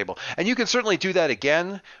disable. And you can certainly do that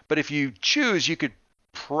again, but if you choose, you could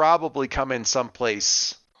probably come in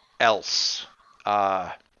someplace else.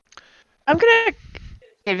 I'm going to take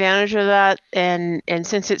advantage of that, and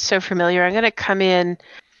since it's so familiar, I'm going to come in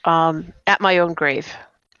at my own grave.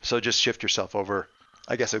 So just shift yourself over.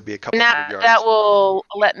 I guess it would be a couple hundred yards. That will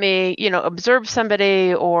let me, observe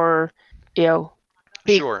somebody or,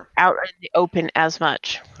 be sure, out in the open as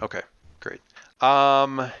much. Okay, great.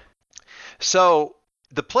 So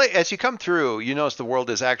the as you come through, you notice the world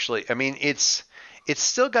is actually, it's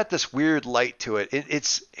still got this weird light to it.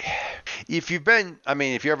 If you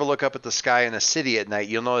ever look up at the sky in a city at night,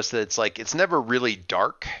 you'll notice that it's never really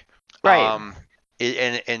dark. Right.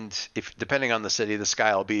 And if depending on the city, the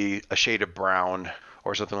sky will be a shade of brown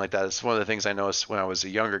or something like that. It's one of the things I noticed when I was a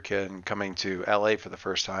younger kid and coming to LA for the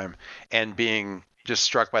first time and being just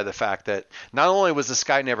struck by the fact that not only was the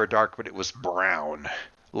sky never dark, but it was brown.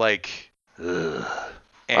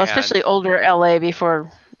 Especially older LA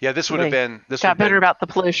before. Yeah, this would have been. This got better about the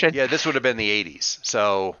pollution. Yeah, this would have been the 80s.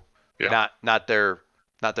 So yeah. not their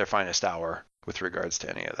finest hour with regards to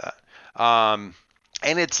any of that.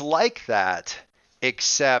 And it's like that,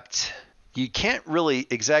 except you can't really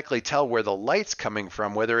exactly tell where the light's coming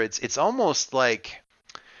from. Whether it's almost like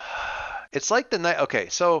it's like the night. Okay,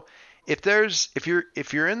 so if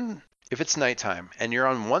you're in if it's nighttime and you're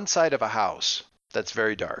on one side of a house that's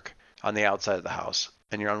very dark on the outside of the house,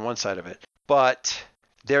 and you're on one side of it, but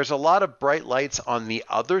there's a lot of bright lights on the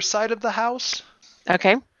other side of the house,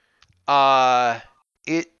 Okay.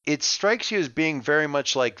 it strikes you as being very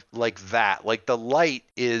much like that. Like the light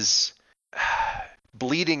is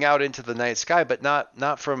bleeding out into the night sky, but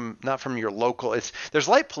not from your local. There's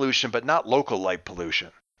light pollution, but not local light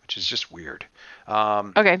pollution, which is just weird.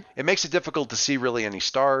 Okay. It makes it difficult to see really any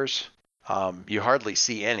stars. You hardly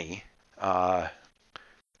see any.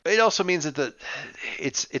 It also means that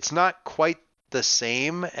it's not quite the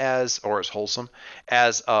same as, or as wholesome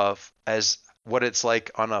as what it's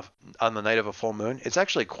like on the night of a full moon. It's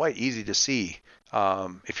actually quite easy to see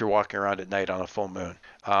if you're walking around at night on a full moon.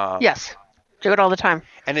 Yes. Do it all the time.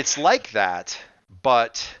 And it's like that,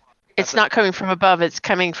 but It's not coming from above, it's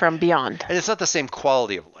coming from beyond. and it's not the same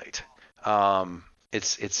quality of light.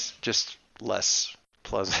 It's just less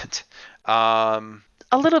pleasant. A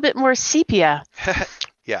little bit more sepia.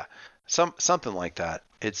 Yeah, something like that.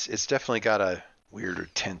 It's definitely got a weirder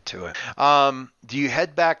tint to it. Do you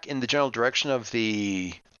head back in the general direction of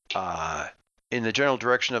the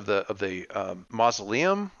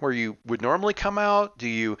mausoleum where you would normally come out?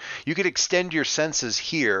 You could extend your senses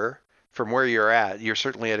here from where you're at. You're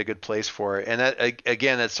certainly at a good place for it. And that,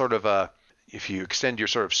 again, that's sort of if you extend your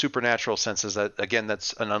sort of supernatural senses,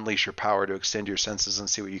 that's an unleash your power to extend your senses and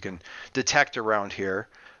see what you can detect around here.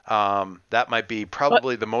 That might be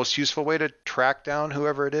probably the most useful way to track down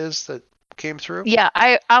whoever it is that came through. Yeah,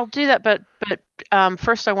 I'll do that, but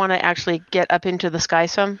first I want to actually get up into the sky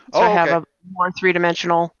some, so I have a more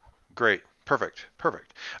three-dimensional. Great, perfect.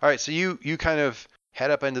 All right, so you kind of head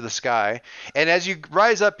up into the sky, and as you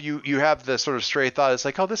rise up, you have the sort of stray thought. It's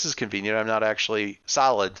like, oh, this is convenient. I'm not actually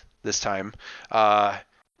solid this time,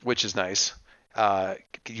 which is nice.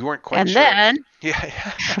 You weren't quite sure. And then,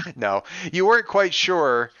 yeah, no, you weren't quite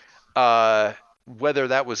sure whether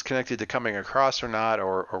that was connected to coming across or not,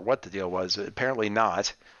 or what the deal was. Apparently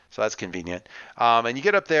not, so that's convenient. And you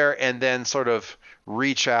get up there and then sort of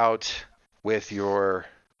reach out with your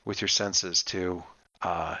senses to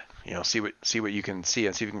see what you can see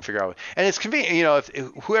and see if you can figure out. And it's convenient,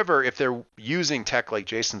 if they're using tech like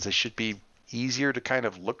Jason's, they should be easier to kind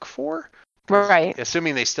of look for. right.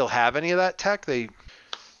 Assuming they still have any of that tech, you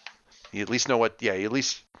at least know you at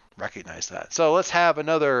least recognize that. So let's have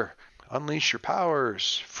another unleash your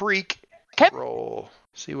powers freak roll.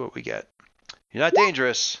 See what we get. You're not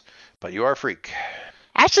dangerous, but you are a freak.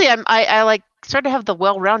 Actually, I like sort of have the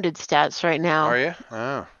well-rounded stats right now. Are you?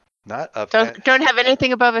 Oh, not up. Don't have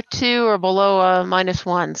anything above a 2 or below a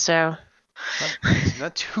 -1, so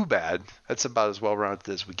not too bad. That's about as well-rounded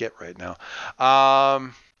as we get right now.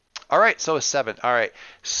 All right, so a 7. All right,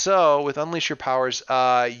 so with unleash your powers,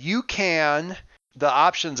 you can. The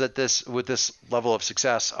options with this level of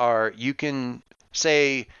success are you can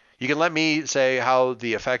let me say how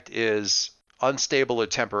the effect is unstable or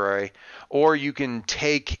temporary, or you can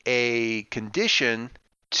take a condition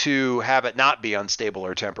to have it not be unstable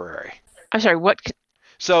or temporary. I'm sorry, what?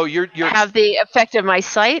 So you're have the effect of my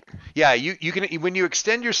sight? Yeah, you can, when you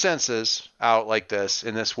extend your senses out like this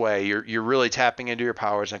in this way, you're really tapping into your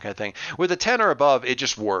powers, that kind of thing. With a 10 or above, it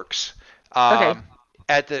just works. Okay.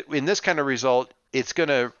 In this kind of result, it's going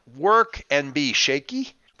to work and be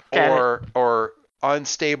shaky Got or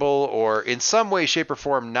unstable or in some way, shape, or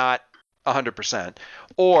form not 100%,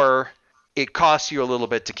 or it costs you a little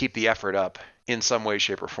bit to keep the effort up in some way,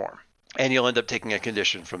 shape, or form, and you'll end up taking a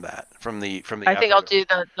condition from that. From the. I think I'll do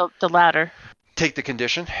the latter. Take the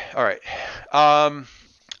condition. All right.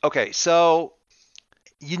 Okay. So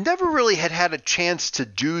you never really had a chance to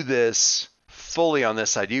do this fully on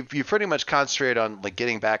this side. You pretty much concentrated on like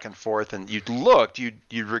getting back and forth, and you'd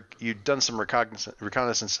done some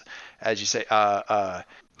reconnaissance, as you say,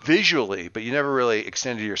 visually, but you never really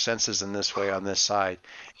extended your senses in this way on this side.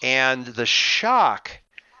 And the shock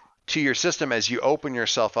to your system as you open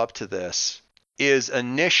yourself up to this is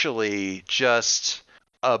initially just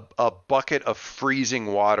a bucket of freezing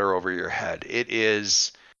water over your head. It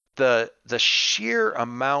is the sheer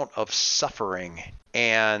amount of suffering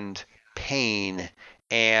and pain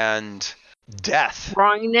and death.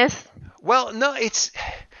 Wrongness. Well, no, it's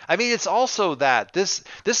also that this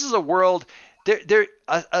is a world.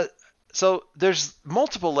 So there's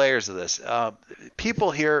multiple layers of this.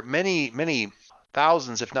 People here, many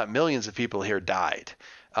thousands, if not millions of people here died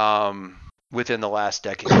within the last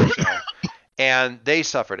decade or so. And they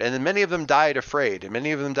suffered. And then many of them died afraid. And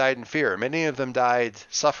many of them died in fear. Many of them died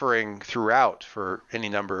suffering throughout for any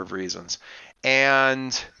number of reasons.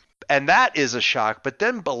 And And that is a shock. But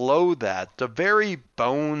then below that, the very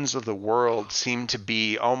bones of the world seem to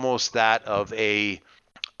be almost that of a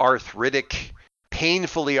arthritic,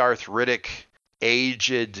 painfully arthritic,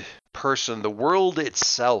 aged person. The world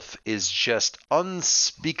itself is just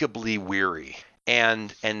unspeakably weary.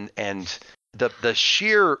 And the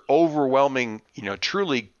sheer overwhelming,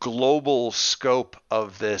 truly global scope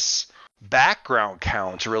of this background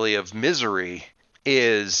count, really, of misery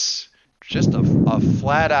is just a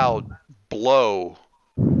flat out blow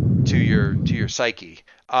to your psyche.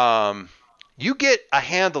 You get a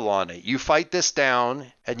handle on it. You fight this down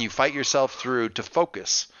and you fight yourself through to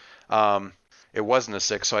focus. It wasn't a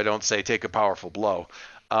 6, so I don't say take a powerful blow.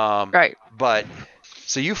 Right. But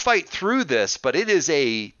so you fight through this, but it is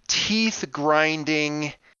a teeth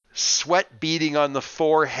grinding, sweat beading on the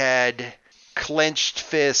forehead, clenched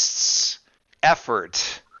fists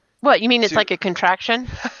effort. What, you mean it's like a contraction?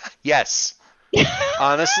 Yes.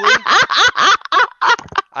 Honestly,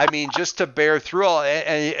 I mean, just to bear through all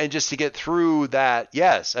and just to get through that.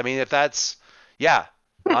 Yes. I mean, if that's, yeah,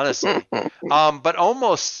 honestly. But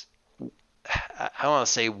almost, I don't want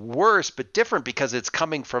to say worse, but different because it's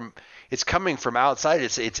coming from outside.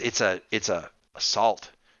 It's a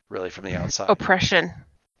assault really from the outside. Oppression.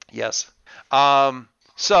 Yes.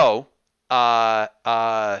 So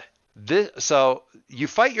you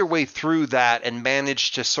fight your way through that and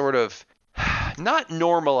manage to sort of not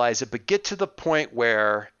normalize it, but get to the point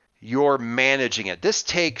where you're managing it. This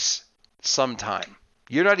takes some time.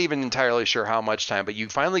 You're not even entirely sure how much time, but you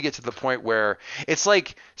finally get to the point where it's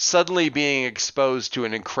like suddenly being exposed to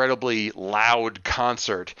an incredibly loud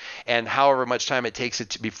concert, and however much time it takes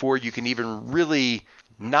before you can even really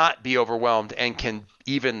not be overwhelmed and can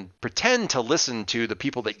even pretend to listen to the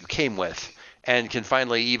people that you came with and can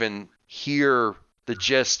finally even hear the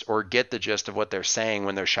gist or get the gist of what they're saying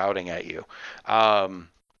when they're shouting at you.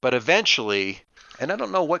 But eventually, and I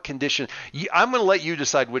don't know what condition, I'm going to let you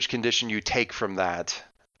decide which condition you take from that.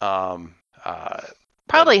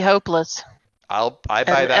 Probably hopeless. I buy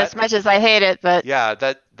that. As much as I hate it, but yeah,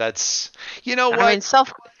 that's, you know what? I mean,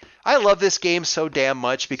 I love this game so damn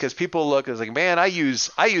much because people look as like, man, I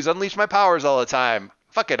use Unleash My Powers all the time.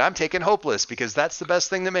 Fuck it, I'm taking Hopeless because that's the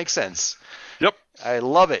best thing that makes sense. Yep. I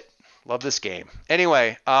love it. Love this game.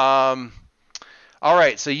 Anyway, all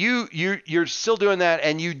right. So you're still doing that,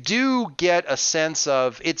 and you do get a sense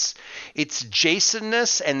of it's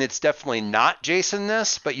Jasonness, and it's definitely not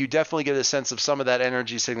Jasonness, but you definitely get a sense of some of that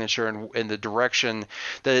energy signature and the direction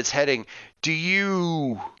that it's heading. Do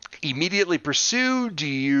you immediately pursue? Do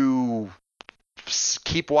you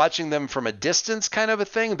keep watching them from a distance, kind of a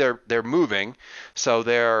thing? They're moving, so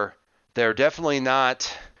they're definitely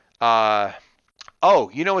not.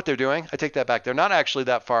 Oh, you know what they're doing? I take that back. They're not actually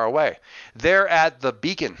that far away. They're at the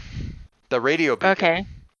beacon, the radio beacon. Okay.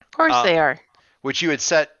 Of course they are. Which you had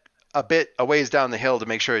set a ways down the hill to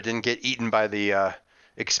make sure it didn't get eaten by the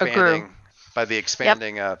expanding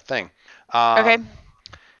thing. Okay.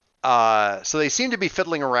 So they seem to be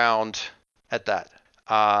fiddling around at that.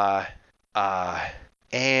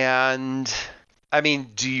 And I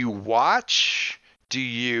mean, do you watch? Do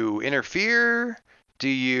you interfere? Do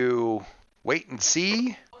you wait and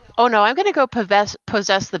see? Oh no, I'm gonna go possess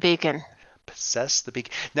the beacon. Possess the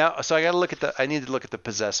beacon. Now, so I need to look at the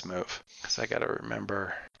possess move because I gotta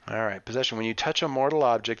remember. All right, possession. When you touch a mortal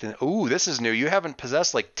object, and this is new. You haven't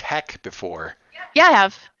possessed like tech before. Yeah, I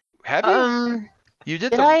have. Have you? You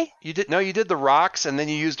did. You did. No, you did the rocks, and then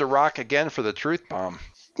you used a rock again for the truth bomb.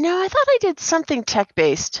 No, I thought I did something tech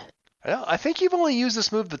based. Well, I think you've only used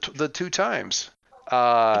this move the 2 times.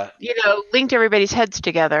 Linked everybody's heads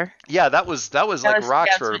together. Yeah, that was like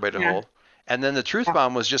rocks for everybody to hold. And then the truth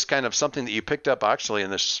bomb was just kind of something that you picked up actually in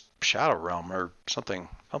this shadow realm or something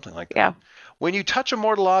like that. Yeah. When you touch a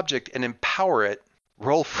mortal object and empower it,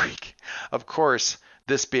 roll freak. Of course,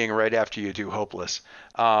 this being right after you do hopeless.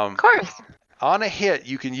 Of course. On a hit,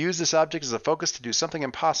 you can use this object as a focus to do something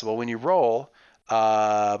impossible. When you roll,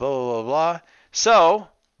 blah, blah, blah, blah. So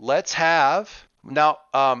let's have now,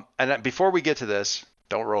 and before we get to this,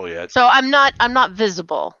 don't roll yet. So I'm not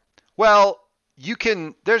visible. Well, you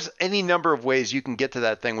can. There's any number of ways you can get to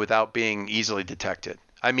that thing without being easily detected.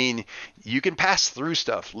 I mean, you can pass through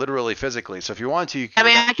stuff, literally, physically. So if you want to,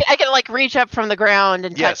 I can like reach up from the ground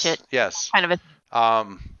and touch it. Yes. Kind of a.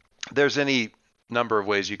 There's any number of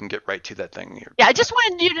ways you can get right to that thing. Yeah, I just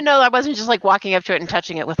wanted you to know I wasn't just like walking up to it and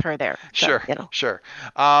touching it with her there. So, Sure.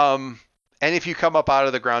 And if you come up out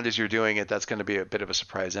of the ground as you're doing it, that's going to be a bit of a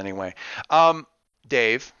surprise anyway.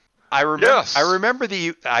 Dave, I remember. Yes. I remember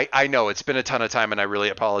I know it's been a ton of time, and I really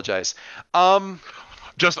apologize.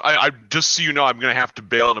 Just so you know, I'm going to have to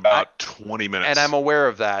bail in about 20 minutes. And I'm aware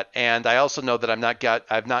of that. And I also know that I've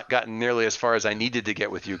not gotten nearly as far as I needed to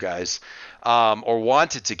get with you guys, or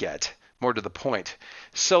wanted to get, more to the point.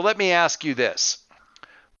 So let me ask you this.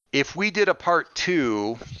 If we did a part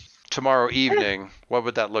 2 tomorrow evening, what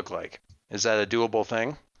would that look like? Is that a doable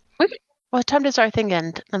thing? What time does our thing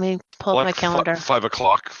end? Let me pull up my calendar. 5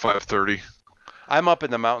 o'clock, 5:30. I'm up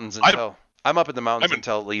in the mountains until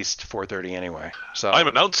until at least 4:30 anyway. So I'm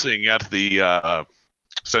announcing at the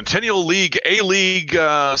Centennial League A-League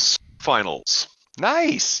finals.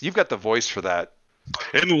 Nice. You've got the voice for that.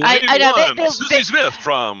 In Lane 1, Susie Smith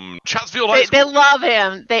from Chatsfield High School. They love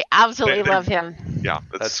him. They absolutely love him. Yeah,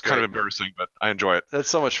 that's kind of embarrassing, but I enjoy it. That's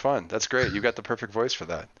so much fun. That's great. You got the perfect voice for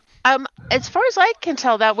that. As far as I can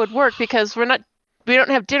tell, that would work because we don't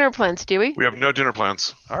have dinner plans, do we? We have no dinner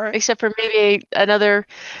plans. All right. Except for maybe another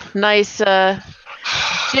nice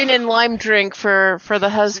gin and lime drink for the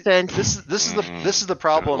husband. This is the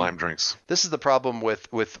problem. Lime drinks. This is the problem with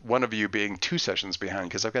one of you being 2 sessions behind,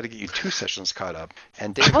 because I've got to get you 2 sessions caught up.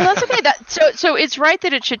 And Dave, well, that's okay. So it's right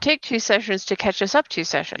that it should take 2 sessions to catch us up 2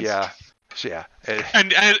 sessions. Yeah.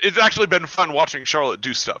 And it's actually been fun watching Charlotte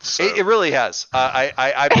do stuff. So. It really has.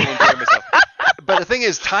 I've been enjoying myself. But the thing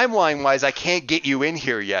is, timeline-wise, I can't get you in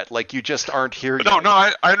here yet. Like, you just aren't here yet. No,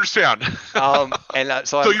 I understand.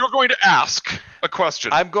 So you're going to ask a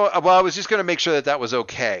question. I was just going to make sure that was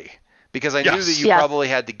okay, because I knew that you probably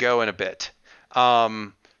had to go in a bit.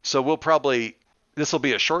 So this will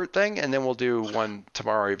be a short thing, and then we'll do one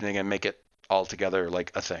tomorrow evening and make it all together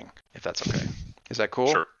like a thing, if that's okay. Is that cool?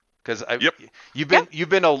 Sure. Because you've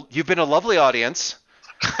been a lovely audience.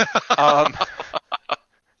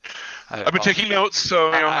 I've been taking notes,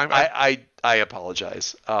 so I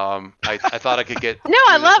apologize. I thought I could get. No,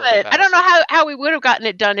 I love it. I don't know how we would have gotten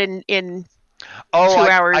it done in 2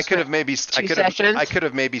 hours. I could have maybe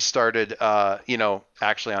started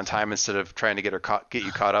actually on time instead of trying to get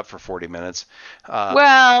you caught up for 40 minutes.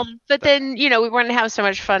 But then we wouldn't have so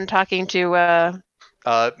much fun talking to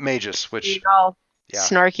Magus, which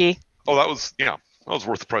snarky. Oh, that was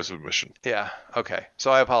worth the price of admission. Yeah. Okay. So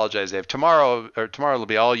I apologize, Dave. Tomorrow will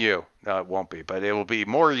be all you. No, it won't be, but it will be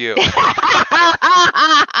more you.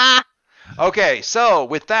 Okay. So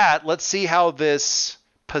with that, let's see how this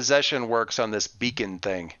possession works on this beacon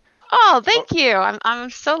thing. Oh, thank you. I'm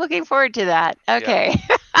so looking forward to that. Okay.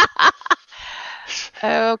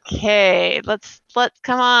 Yeah. Okay. Let's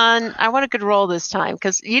come on. I want a good roll this time,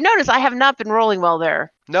 because you notice I have not been rolling well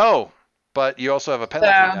there. No, but you also have a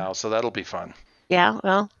penalty now, so that'll be fun. Yeah,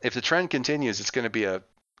 well. If the trend continues, it's going to be a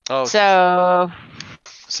a 7.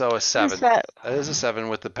 That is a 7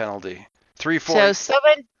 with the penalty. 3, 4. So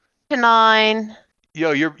 7 to 9.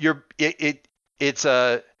 It's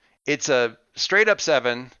a straight up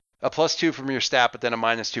 7, a +2 from your stat, but then a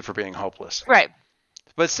 -2 for being hopeless. Right.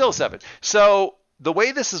 But still 7. So the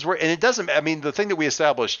way this is working, and it doesn't. I mean, the thing that we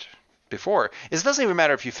established before is it doesn't even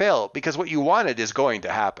matter if you fail, because what you wanted is going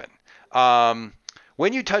to happen.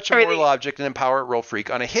 When you touch a mortal object and empower it, roll freak.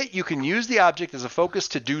 On a hit, you can use the object as a focus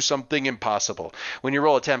to do something impossible. When you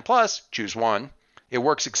roll a 10+, choose 1. It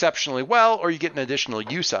works exceptionally well, or you get an additional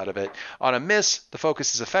use out of it. On a miss, the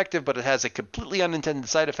focus is effective, but it has a completely unintended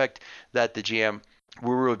side effect that the GM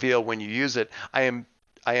will reveal when you use it. I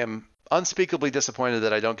am unspeakably disappointed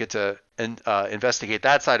that I don't get to investigate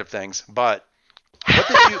that side of things, but what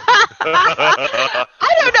did you... I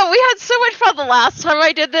don't know. We had so much fun the last time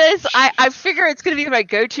I did this. I figure it's going to be my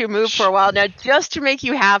go-to move for a while now, just to make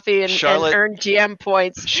you happy and earn GM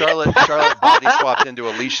points. Charlotte body swapped into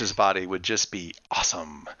Alicia's body would just be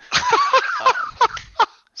awesome.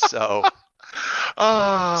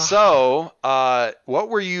 What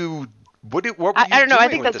were you... What were you I don't know. I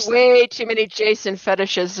think doing with that's this way too many Jason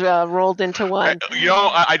fetishes rolled into one.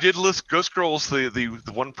 I did list Ghost Girls the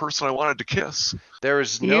one person I wanted to kiss. There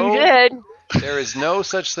is You did. There is no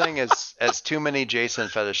such thing as too many Jason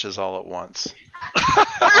fetishes all at once. We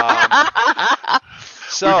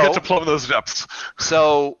get to plumb those depths.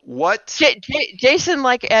 So what? Jason,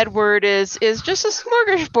 like Edward, is just a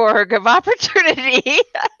smorgasbord of opportunity.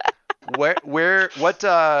 What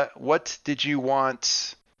did you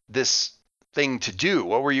want this thing to do?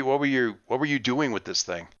 What were you doing with this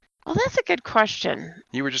thing? Well, that's a good question.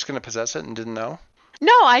 You were just going to possess it and didn't know?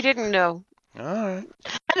 No, I didn't know. All right.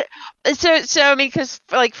 So I mean, because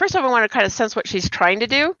first off, I want to kind of sense what she's trying to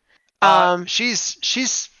do.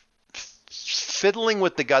 She's fiddling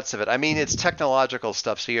with the guts of it. I mean, it's technological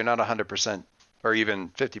stuff, so you're not 100% or even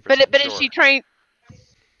 50%. But sure. Is she trying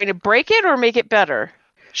to break it or make it better?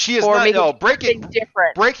 She is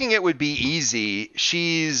different. Breaking it would be easy.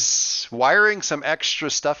 She's wiring some extra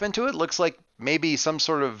stuff into it. Looks like maybe some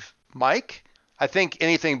sort of mic. I think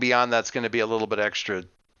anything beyond that's going to be a little bit extra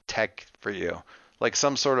tech for you, like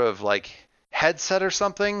some sort of like headset or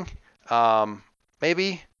something,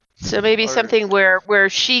 maybe. So maybe Or- something where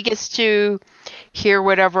she gets to hear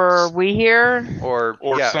whatever we hear. Or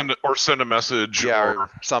yeah, send a message or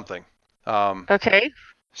something. Okay.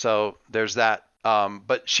 So there's that.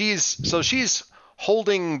 But she's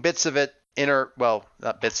holding bits of it in her, well,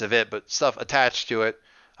 not bits of it, but stuff attached to it.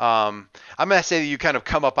 I'm gonna say that you kind of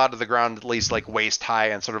come up out of the ground at least like waist high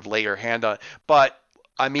and sort of lay your hand on it. But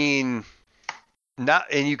I mean, not,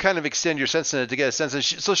 and you kind of extend your sense in it to get a sense of.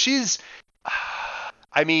 So she's,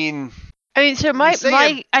 I mean, so my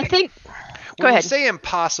I think. Go when ahead. we say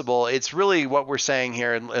impossible, it's really what we're saying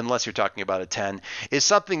here, unless you're talking about a 10, is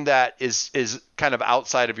something that is kind of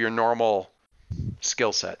outside of your normal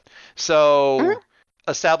skill set. So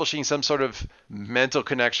establishing some sort of mental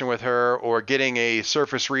connection with her or getting a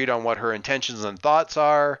surface read on what her intentions and thoughts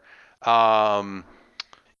are.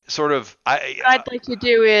 Sort of. What I'd like to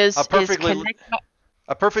do is a perfectly connect.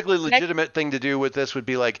 A perfectly legitimate thing to do with this would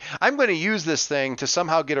be like, I'm going to use this thing to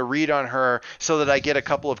somehow get a read on her so that I get a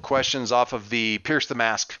couple of questions off of the pierce the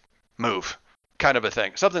mask move kind of a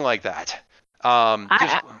thing. Something like that.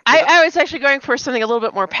 I was actually going for something a little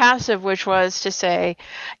bit more passive, which was to say,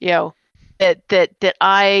 that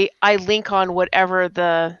I link on whatever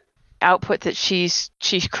the output that she's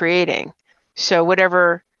creating. So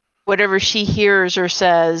whatever she hears or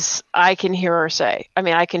says, I can hear her say. I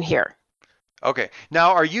mean, I can hear. Okay.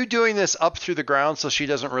 Now, are you doing this up through the ground so she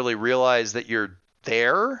doesn't really realize that you're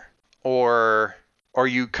there? Or are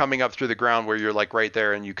you coming up through the ground where you're like right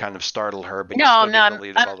there and you kind of startle her, but you still get the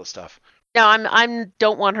lead of all the stuff? No, I'm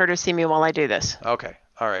don't want her to see me while I do this. Okay.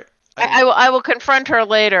 All right. I will confront her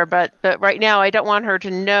later, but right now I don't want her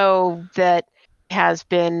to know that has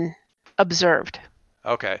been observed.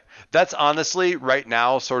 Okay. That's honestly right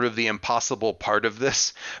now sort of the impossible part of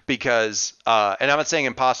this because, and I'm not saying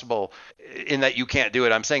impossible in that you can't do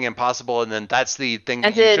it. I'm saying impossible, and then that's the thing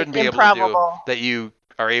that you shouldn't be able to do that you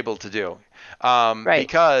are able to do. Right.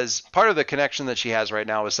 Because part of the connection that she has right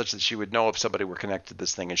now is such that she would know if somebody were connected to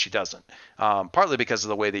this thing, and she doesn't. Partly because of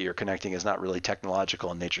the way that you're connecting is not really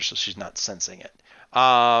technological in nature, so she's not sensing it.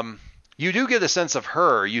 You do get a sense of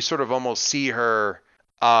her. You sort of almost see her.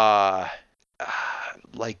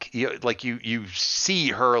 Like you see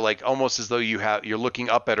her like almost as though you're looking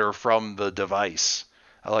up at her from the device,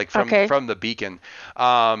 like from the beacon.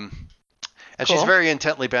 And cool. She's very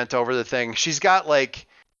intently bent over the thing. She's got like,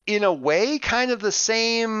 in a way, kind of the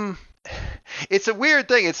same. It's a weird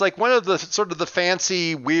thing. It's like one of the sort of the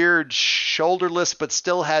fancy, weird, shoulderless, but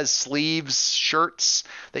still has sleeves shirts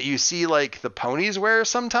that you see like the ponies wear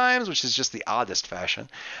sometimes, which is just the oddest fashion.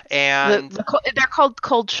 And they're called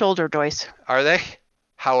cold shoulder doys. Are they?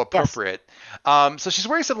 How appropriate. Yes. So she's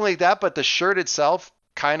wearing something like that, but the shirt itself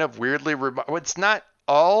kind of weirdly, it's not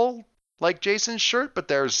all like Jason's shirt, but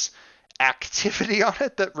there's activity on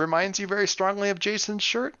it that reminds you very strongly of Jason's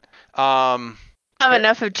shirt. I have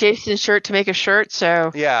enough of Jason's shirt to make a shirt,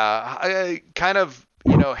 so. Yeah, kind of,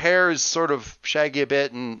 hair is sort of shaggy a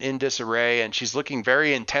bit and in disarray, and she's looking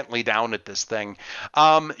very intently down at this thing.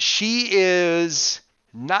 She's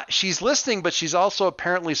listening, but she's also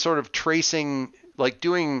apparently sort of tracing, like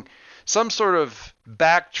doing some sort of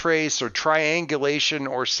back trace or triangulation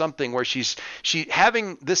or something where she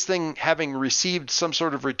having this thing having received some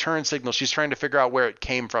sort of return signal, she's trying to figure out where it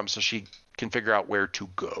came from so she can figure out where to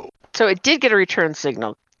go. So it did get a return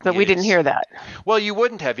signal, but we didn't hear that. Well, you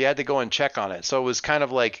wouldn't have. You had to go and check on it. So it was kind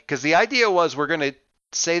of like, because the idea was we're going to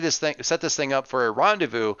set this thing up for a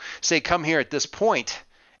rendezvous, say come here at this point,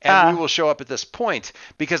 and we will show up at this point,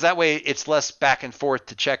 because that way it's less back and forth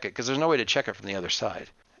to check it, because there's no way to check it from the other side.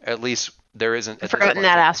 At least there isn't. I've forgotten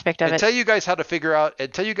that aspect of it. Until you guys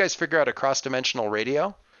figure out a cross-dimensional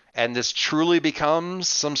radio, and this truly becomes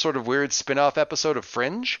some sort of weird spin-off episode of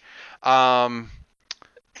Fringe.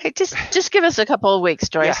 Hey, just give us a couple of weeks,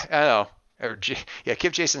 Joyce. Yeah, I know.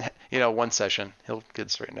 Give Jason, one session. He'll get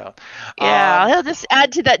straightened out. Yeah, he'll just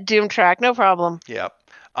add to that Doom track, no problem. Yeah.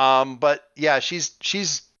 But yeah,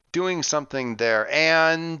 she's doing something there,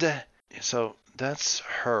 and so that's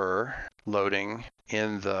her loading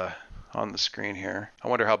on the screen here. I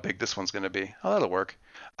wonder how big this one's going to be. Oh, that'll work.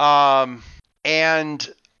 And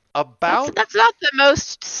about that's not the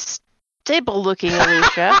most stable looking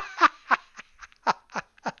Alicia.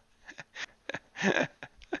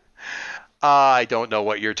 I don't know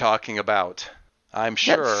what you're talking about. I'm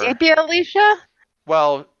sure. That's sepia Alicia?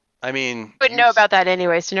 Well, I mean, you wouldn't know about that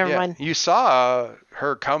anyway, so never mind. You saw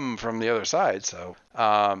her come from the other side, so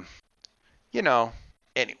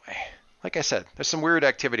anyway. Like I said, there's some weird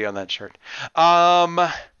activity on that chart.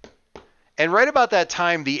 And right about that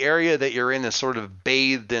time, the area that you're in is sort of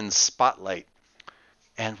bathed in spotlight.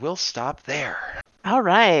 And we'll stop there. All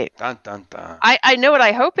right. Dun, dun, dun. I know what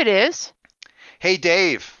I hope it is. Hey,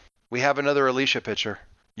 Dave, we have another Alicia picture.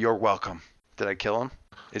 You're welcome. Did I kill him?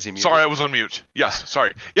 Is he muted? Sorry, I was on mute. Yes,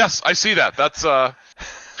 sorry. Yes, I see that. That's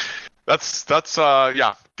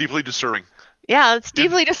yeah, deeply disturbing. Yeah, it's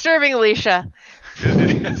deeply disturbing, Alicia.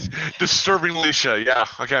 Disturbing Alicia. Yeah.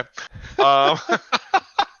 Okay.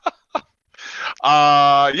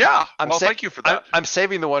 Yeah. Well, thank you for that. I'm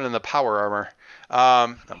saving the one in the power armor.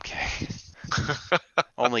 I'm kidding.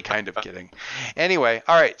 Only kind of kidding. Anyway,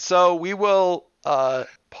 all right. So we will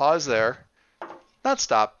pause there. Not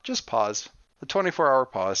stop, just pause. The 24-hour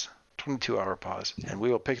pause, 22-hour pause, and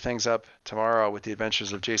we will pick things up tomorrow with the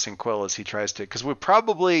adventures of Jason Quill as he tries to. Because we'll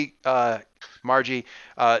probably, Margie,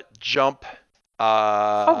 jump.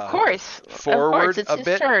 Of course. Forward it's a his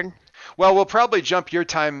bit. turn. Well, we'll probably jump your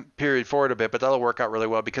time period forward a bit, but that'll work out really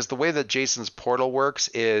well because the way that Jason's portal works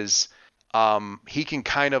is he can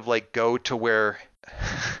kind of like go to where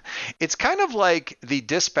it's kind of like the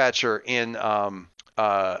dispatcher in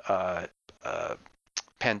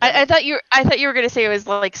Pandemic. I thought you were going to say it was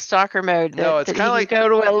like stalker mode. No, it's kind of like go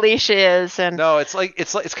to where Alicia is and. No, it's kind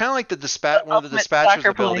of like one of the dispatcher's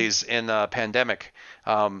abilities in Pandemic,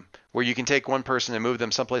 where you can take one person and move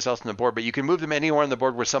them someplace else on the board, but you can move them anywhere on the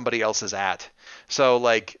board where somebody else is at. So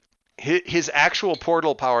like his actual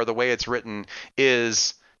portal power, the way it's written,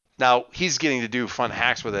 is now he's getting to do fun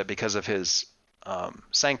hacks with it because of his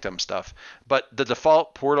Sanctum stuff. But the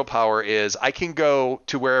default portal power is I can go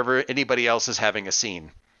to wherever anybody else is having a scene.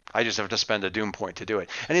 I just have to spend a doom point to do it.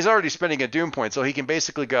 And he's already spending a doom point, so he can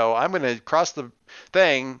basically go, I'm going to cross the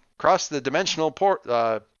dimensional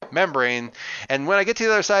membrane, and when I get to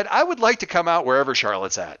the other side, I would like to come out wherever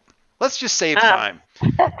Charlotte's at. Let's just save time.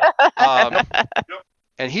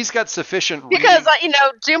 And he's got sufficient because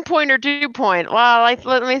doom point or doom point. Well,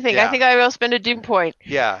 let me think. Yeah. I think I will spend a doom point.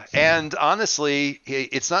 Yeah, and honestly,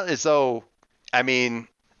 it's not as though,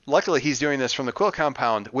 luckily he's doing this from the Quill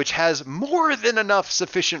compound, which has more than enough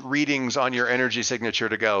sufficient readings on your energy signature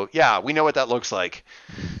to go, yeah, we know what that looks like.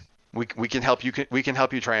 We can help you. We can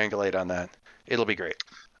help you triangulate on that. It'll be great.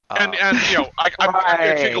 And I'm going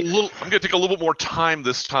to take a little bit more time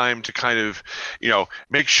this time to kind of,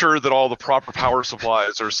 make sure that all the proper power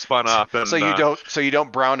supplies are spun up. And, so you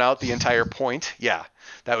don't brown out the entire point. Yeah,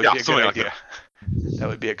 that would be a good idea. That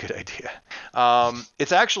would be a good idea.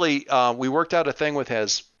 It's actually we worked out a thing with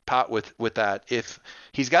with that. If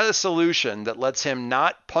he's got a solution that lets him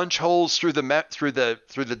not punch holes through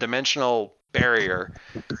the dimensional barrier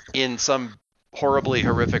in some horribly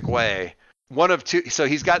horrific way. One of two. So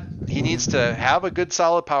he needs to have a good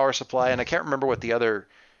solid power supply, and I can't remember what there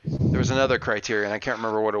was another criterion. I can't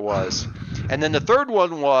remember what it was. And then the third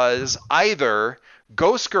one was either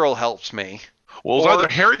Ghost Girl helps me. Well, it's either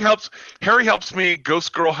Harry helps me,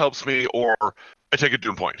 Ghost Girl helps me, or I take a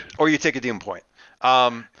doom point. Or you take a doom point.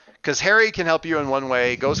 Because Harry can help you in one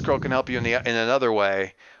way, Ghost Girl can help you in another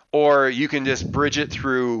way, or you can just bridge it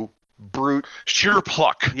through sheer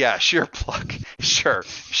pluck. Yeah, sheer pluck. Sure,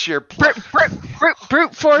 sheer pluck.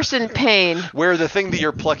 Brute force and pain. Where the thing that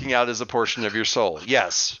you're plucking out is a portion of your soul.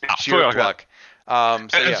 Yes, sheer pluck. So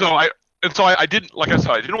I didn't, like I said,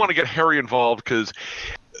 I didn't want to get Harry involved because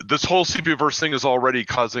this whole CP-verse thing is already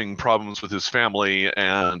causing problems with his family,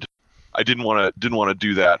 and I didn't want to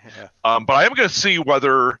do that. Yeah. But I am going to see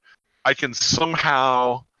whether I can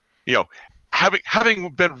somehow, having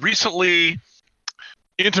been recently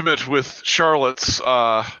intimate with Charlotte's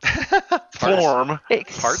form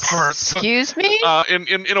parts. Excuse me?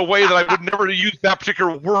 In a way that I would never use that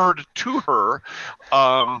particular word to her.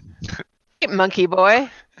 Monkey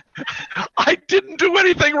boy. I didn't do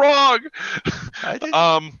anything wrong. I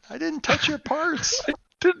didn't touch your parts. I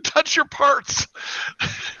didn't touch your parts.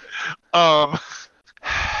 I'm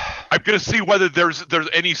going to see whether there's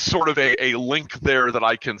any sort of a link there that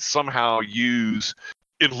I can somehow use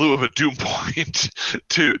in lieu of a doom point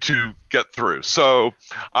to get through. So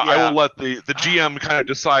I will let the GM kind of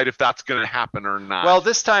decide if that's going to happen or not. Well,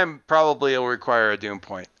 this time probably it'll require a doom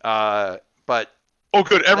point. But oh,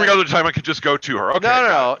 good. Every other time I could just go to her.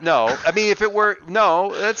 Okay. No. I mean, if it were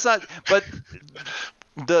that's not. But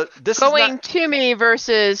this going is not, to me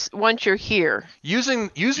versus once you're here.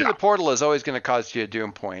 Using the portal is always going to cause you a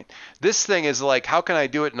doom point. This thing is like, how can I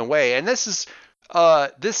do it in a way? And this is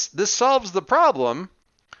this solves the problem.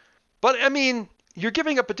 But I mean, you're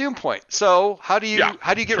giving up a doom point. So how do you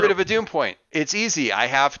get sure. rid of a doom point? It's easy. I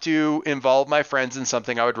have to involve my friends in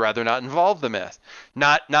something I would rather not involve them in.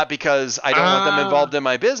 Not because I don't want them involved in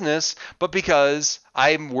my business, but because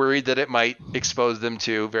I'm worried that it might expose them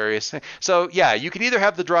to various things. So yeah, you can either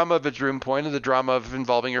have the drama of a doom point or the drama of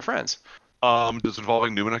involving your friends. Does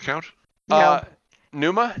involving Numina count? No.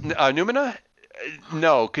 Numina?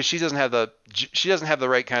 No, because she doesn't have the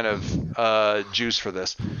right kind of juice for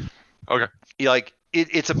this. Okay. Like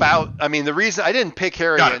it's about. I mean, the reason I didn't pick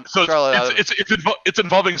Harry and so Charlotte. It's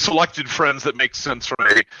involving selected friends that make sense from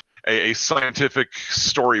a scientific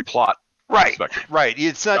story plot. Right. perspective. Right.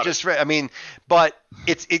 It's not just. I mean, but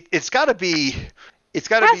it's got to be. It's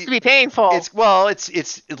got It has to be painful. It's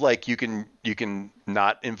like you can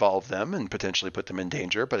not involve them and potentially put them in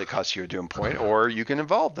danger, but it costs you a doom point, or you can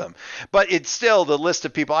involve them. But it's still the list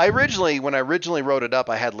of people. When I originally wrote it up,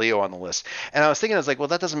 I had Leo on the list, and I was thinking, I was like, well,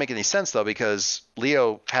 that doesn't make any sense though, because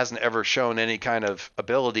Leo hasn't ever shown any kind of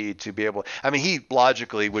ability to be able. I mean, he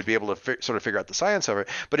logically would be able to sort of figure out the science of it.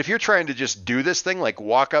 But if you're trying to just do this thing, like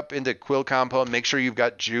walk up into Quill Compound, make sure you've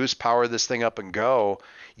got juice, power this thing up, and go.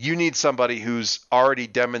 You need somebody who's already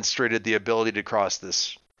demonstrated the ability to cross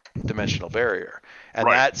this dimensional barrier, and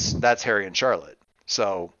Right. that's Harry and Charlotte.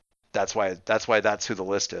 So that's why that's who the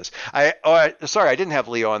list is. Sorry, I didn't have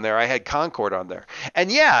Leo on there. I had Concord on there, and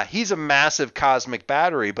yeah, he's a massive cosmic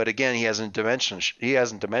battery, but again, he hasn't dimension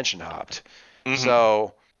hopped. Mhm.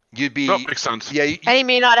 So you'd be Makes sense. yeah. And he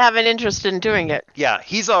may not have an interest in doing it. Yeah,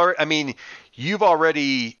 he's already. I mean, you've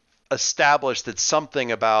already established that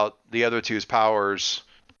something about the other two's powers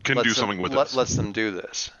Can do something with it. lets them do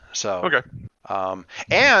this. So Okay.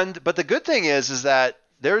 but the good thing is that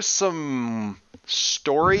there's some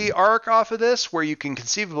story arc off of this where you can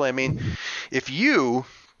conceivably. I mean, if you,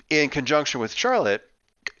 in conjunction with Charlotte,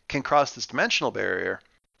 can cross this dimensional barrier,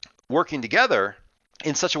 working together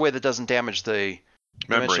in such a way that doesn't damage the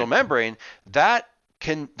dimensional membrane,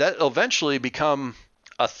 that'll eventually become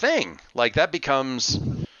a thing. Like that becomes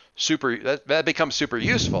super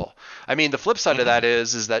useful. I mean, the flip side of that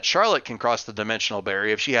is that Charlotte can cross the dimensional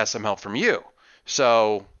barrier if she has some help from you,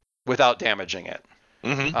 so without damaging it.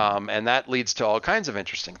 Mm-hmm. And that leads to all kinds of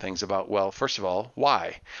interesting things about, well, first of all,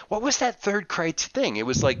 why? What was that third thing? It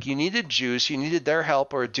was like you needed juice, you needed their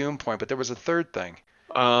help or a doom point, but there was a third thing.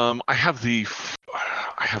 I have the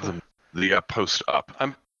post up.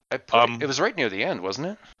 It was right near the end, wasn't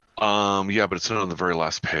it? Yeah, but it's not on the very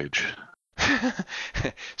last page.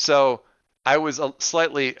 So I was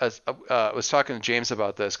was talking to James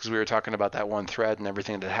about this because we were talking about that one thread and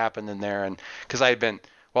everything that happened in there, and because I had been,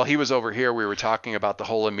 while he was over here, we were talking about the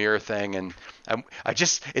whole Amir thing, and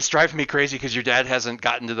it's driving me crazy because your dad hasn't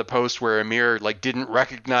gotten to the post where Amir like didn't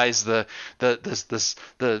recognize the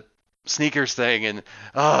sneakers thing,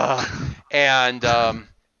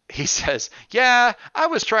 and he says, yeah, I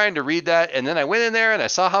was trying to read that, and then I went in there and I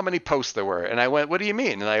saw how many posts there were, and I went, what do you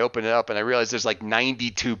mean? And I opened it up and I realized there's like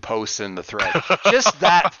 92 posts in the thread, just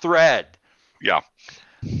that thread. Yeah.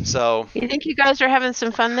 So You think you guys are having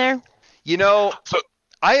some fun there?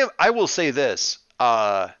 I will say this,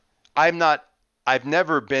 I've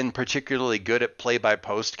never been particularly good at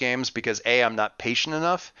play-by-post games because A, I'm not patient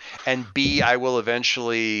enough, and B, I will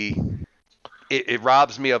eventually, it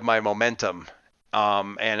robs me of my momentum.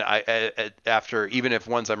 And after, even if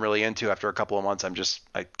ones I'm really into, after a couple of months,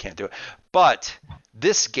 I can't do it. But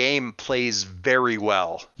this game plays very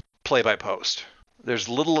well play by post. There's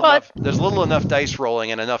little enough dice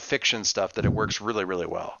rolling and enough fiction stuff that it works really, really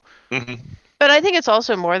well. Mm-hmm. But I think it's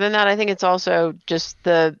also more than that. I think it's also just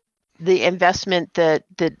the investment that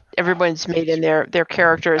everyone's made in their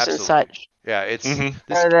characters Absolutely. and such. Yeah, it's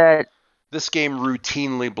Mm-hmm. This game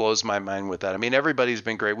routinely blows my mind with that. I mean, everybody's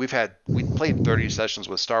been great. We played 30 sessions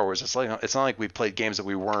with Star Wars. It's not like we've played games that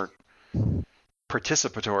we weren't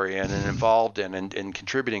participatory in and involved in and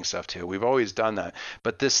contributing stuff to. We've always done that.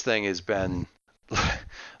 But this thing has been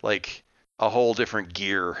like a whole different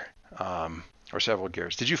gear, or several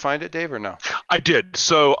gears. Did you find it, Dave, or no? I did.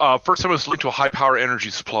 So first I was linked to a high power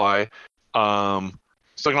energy supply.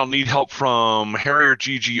 Second, I'll need help from Harry or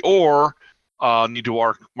Gigi, or need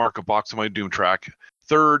to mark a box on my Doom track.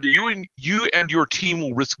 Third, you and your team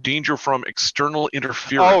will risk danger from external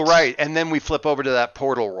interference. Oh, right. And then we flip over to that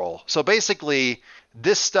portal roll. So basically,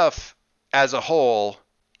 this stuff as a whole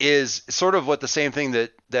is sort of the same thing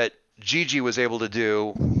that Gigi was able to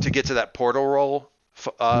do to get to that portal roll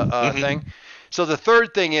thing. So the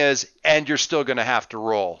third thing is, and you're still going to have to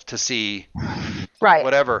roll to see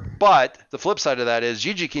whatever. But the flip side of that is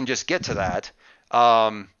Gigi can just get to that,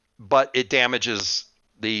 but it damages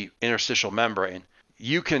the interstitial membrane.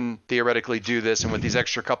 you can theoretically do this, and with these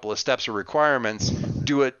extra couple of steps or requirements,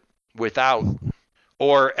 do it without.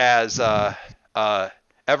 Or as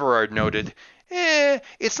Everard noted,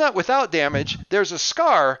 it's not without damage. There's a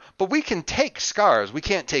scar, but we can take scars. We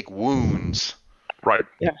can't take wounds. Right.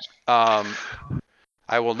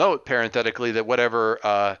 I will note parenthetically that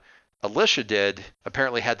whatever Alicia did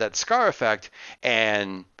apparently had that scar effect,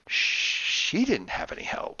 and she didn't have any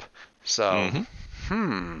help. So,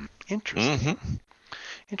 interesting.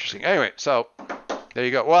 Interesting. Anyway, so there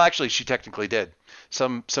you go. Well, actually, she technically did.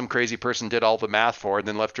 Some crazy person did all the math for her and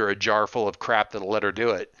then left her a jar full of crap that'll let her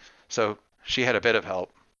do it. So she had a bit of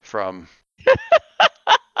help from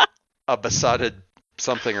a besotted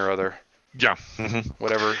something or other. Yeah.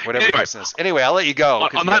 Whatever Anyway. business. Anyway, I'll let you go.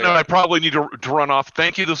 On that note, I probably need to run off.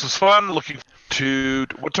 Thank you. This was fun. Looking to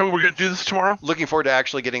what time are we going to do this tomorrow? Looking forward to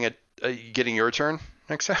actually getting your turn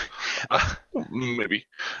next time. Maybe.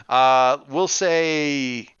 We'll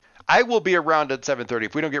say I will be around at 7:30.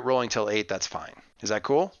 If we don't get rolling till 8, that's fine. Is that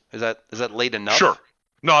cool? Is that late enough? Sure.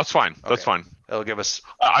 No, that's fine. Okay. That's fine. It'll give us.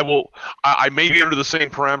 I may be under the same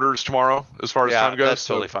parameters tomorrow as far as time goes. That's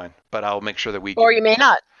totally fine. But I'll make sure that we. Or you may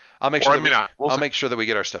not. I'll make sure. Or I may not. I'll make sure that we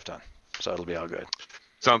get our stuff done. So it'll be all good.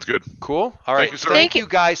 Sounds good. Cool. All right. Thank you, sir. Thank you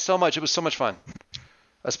guys so much. It was so much fun,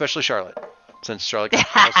 especially Charlotte, since Charlotte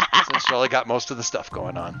got most of the stuff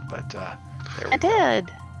going on. But there we I go.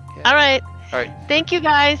 did. Yeah. All right. All right. Thank you,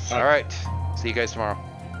 guys. All right. See you guys tomorrow.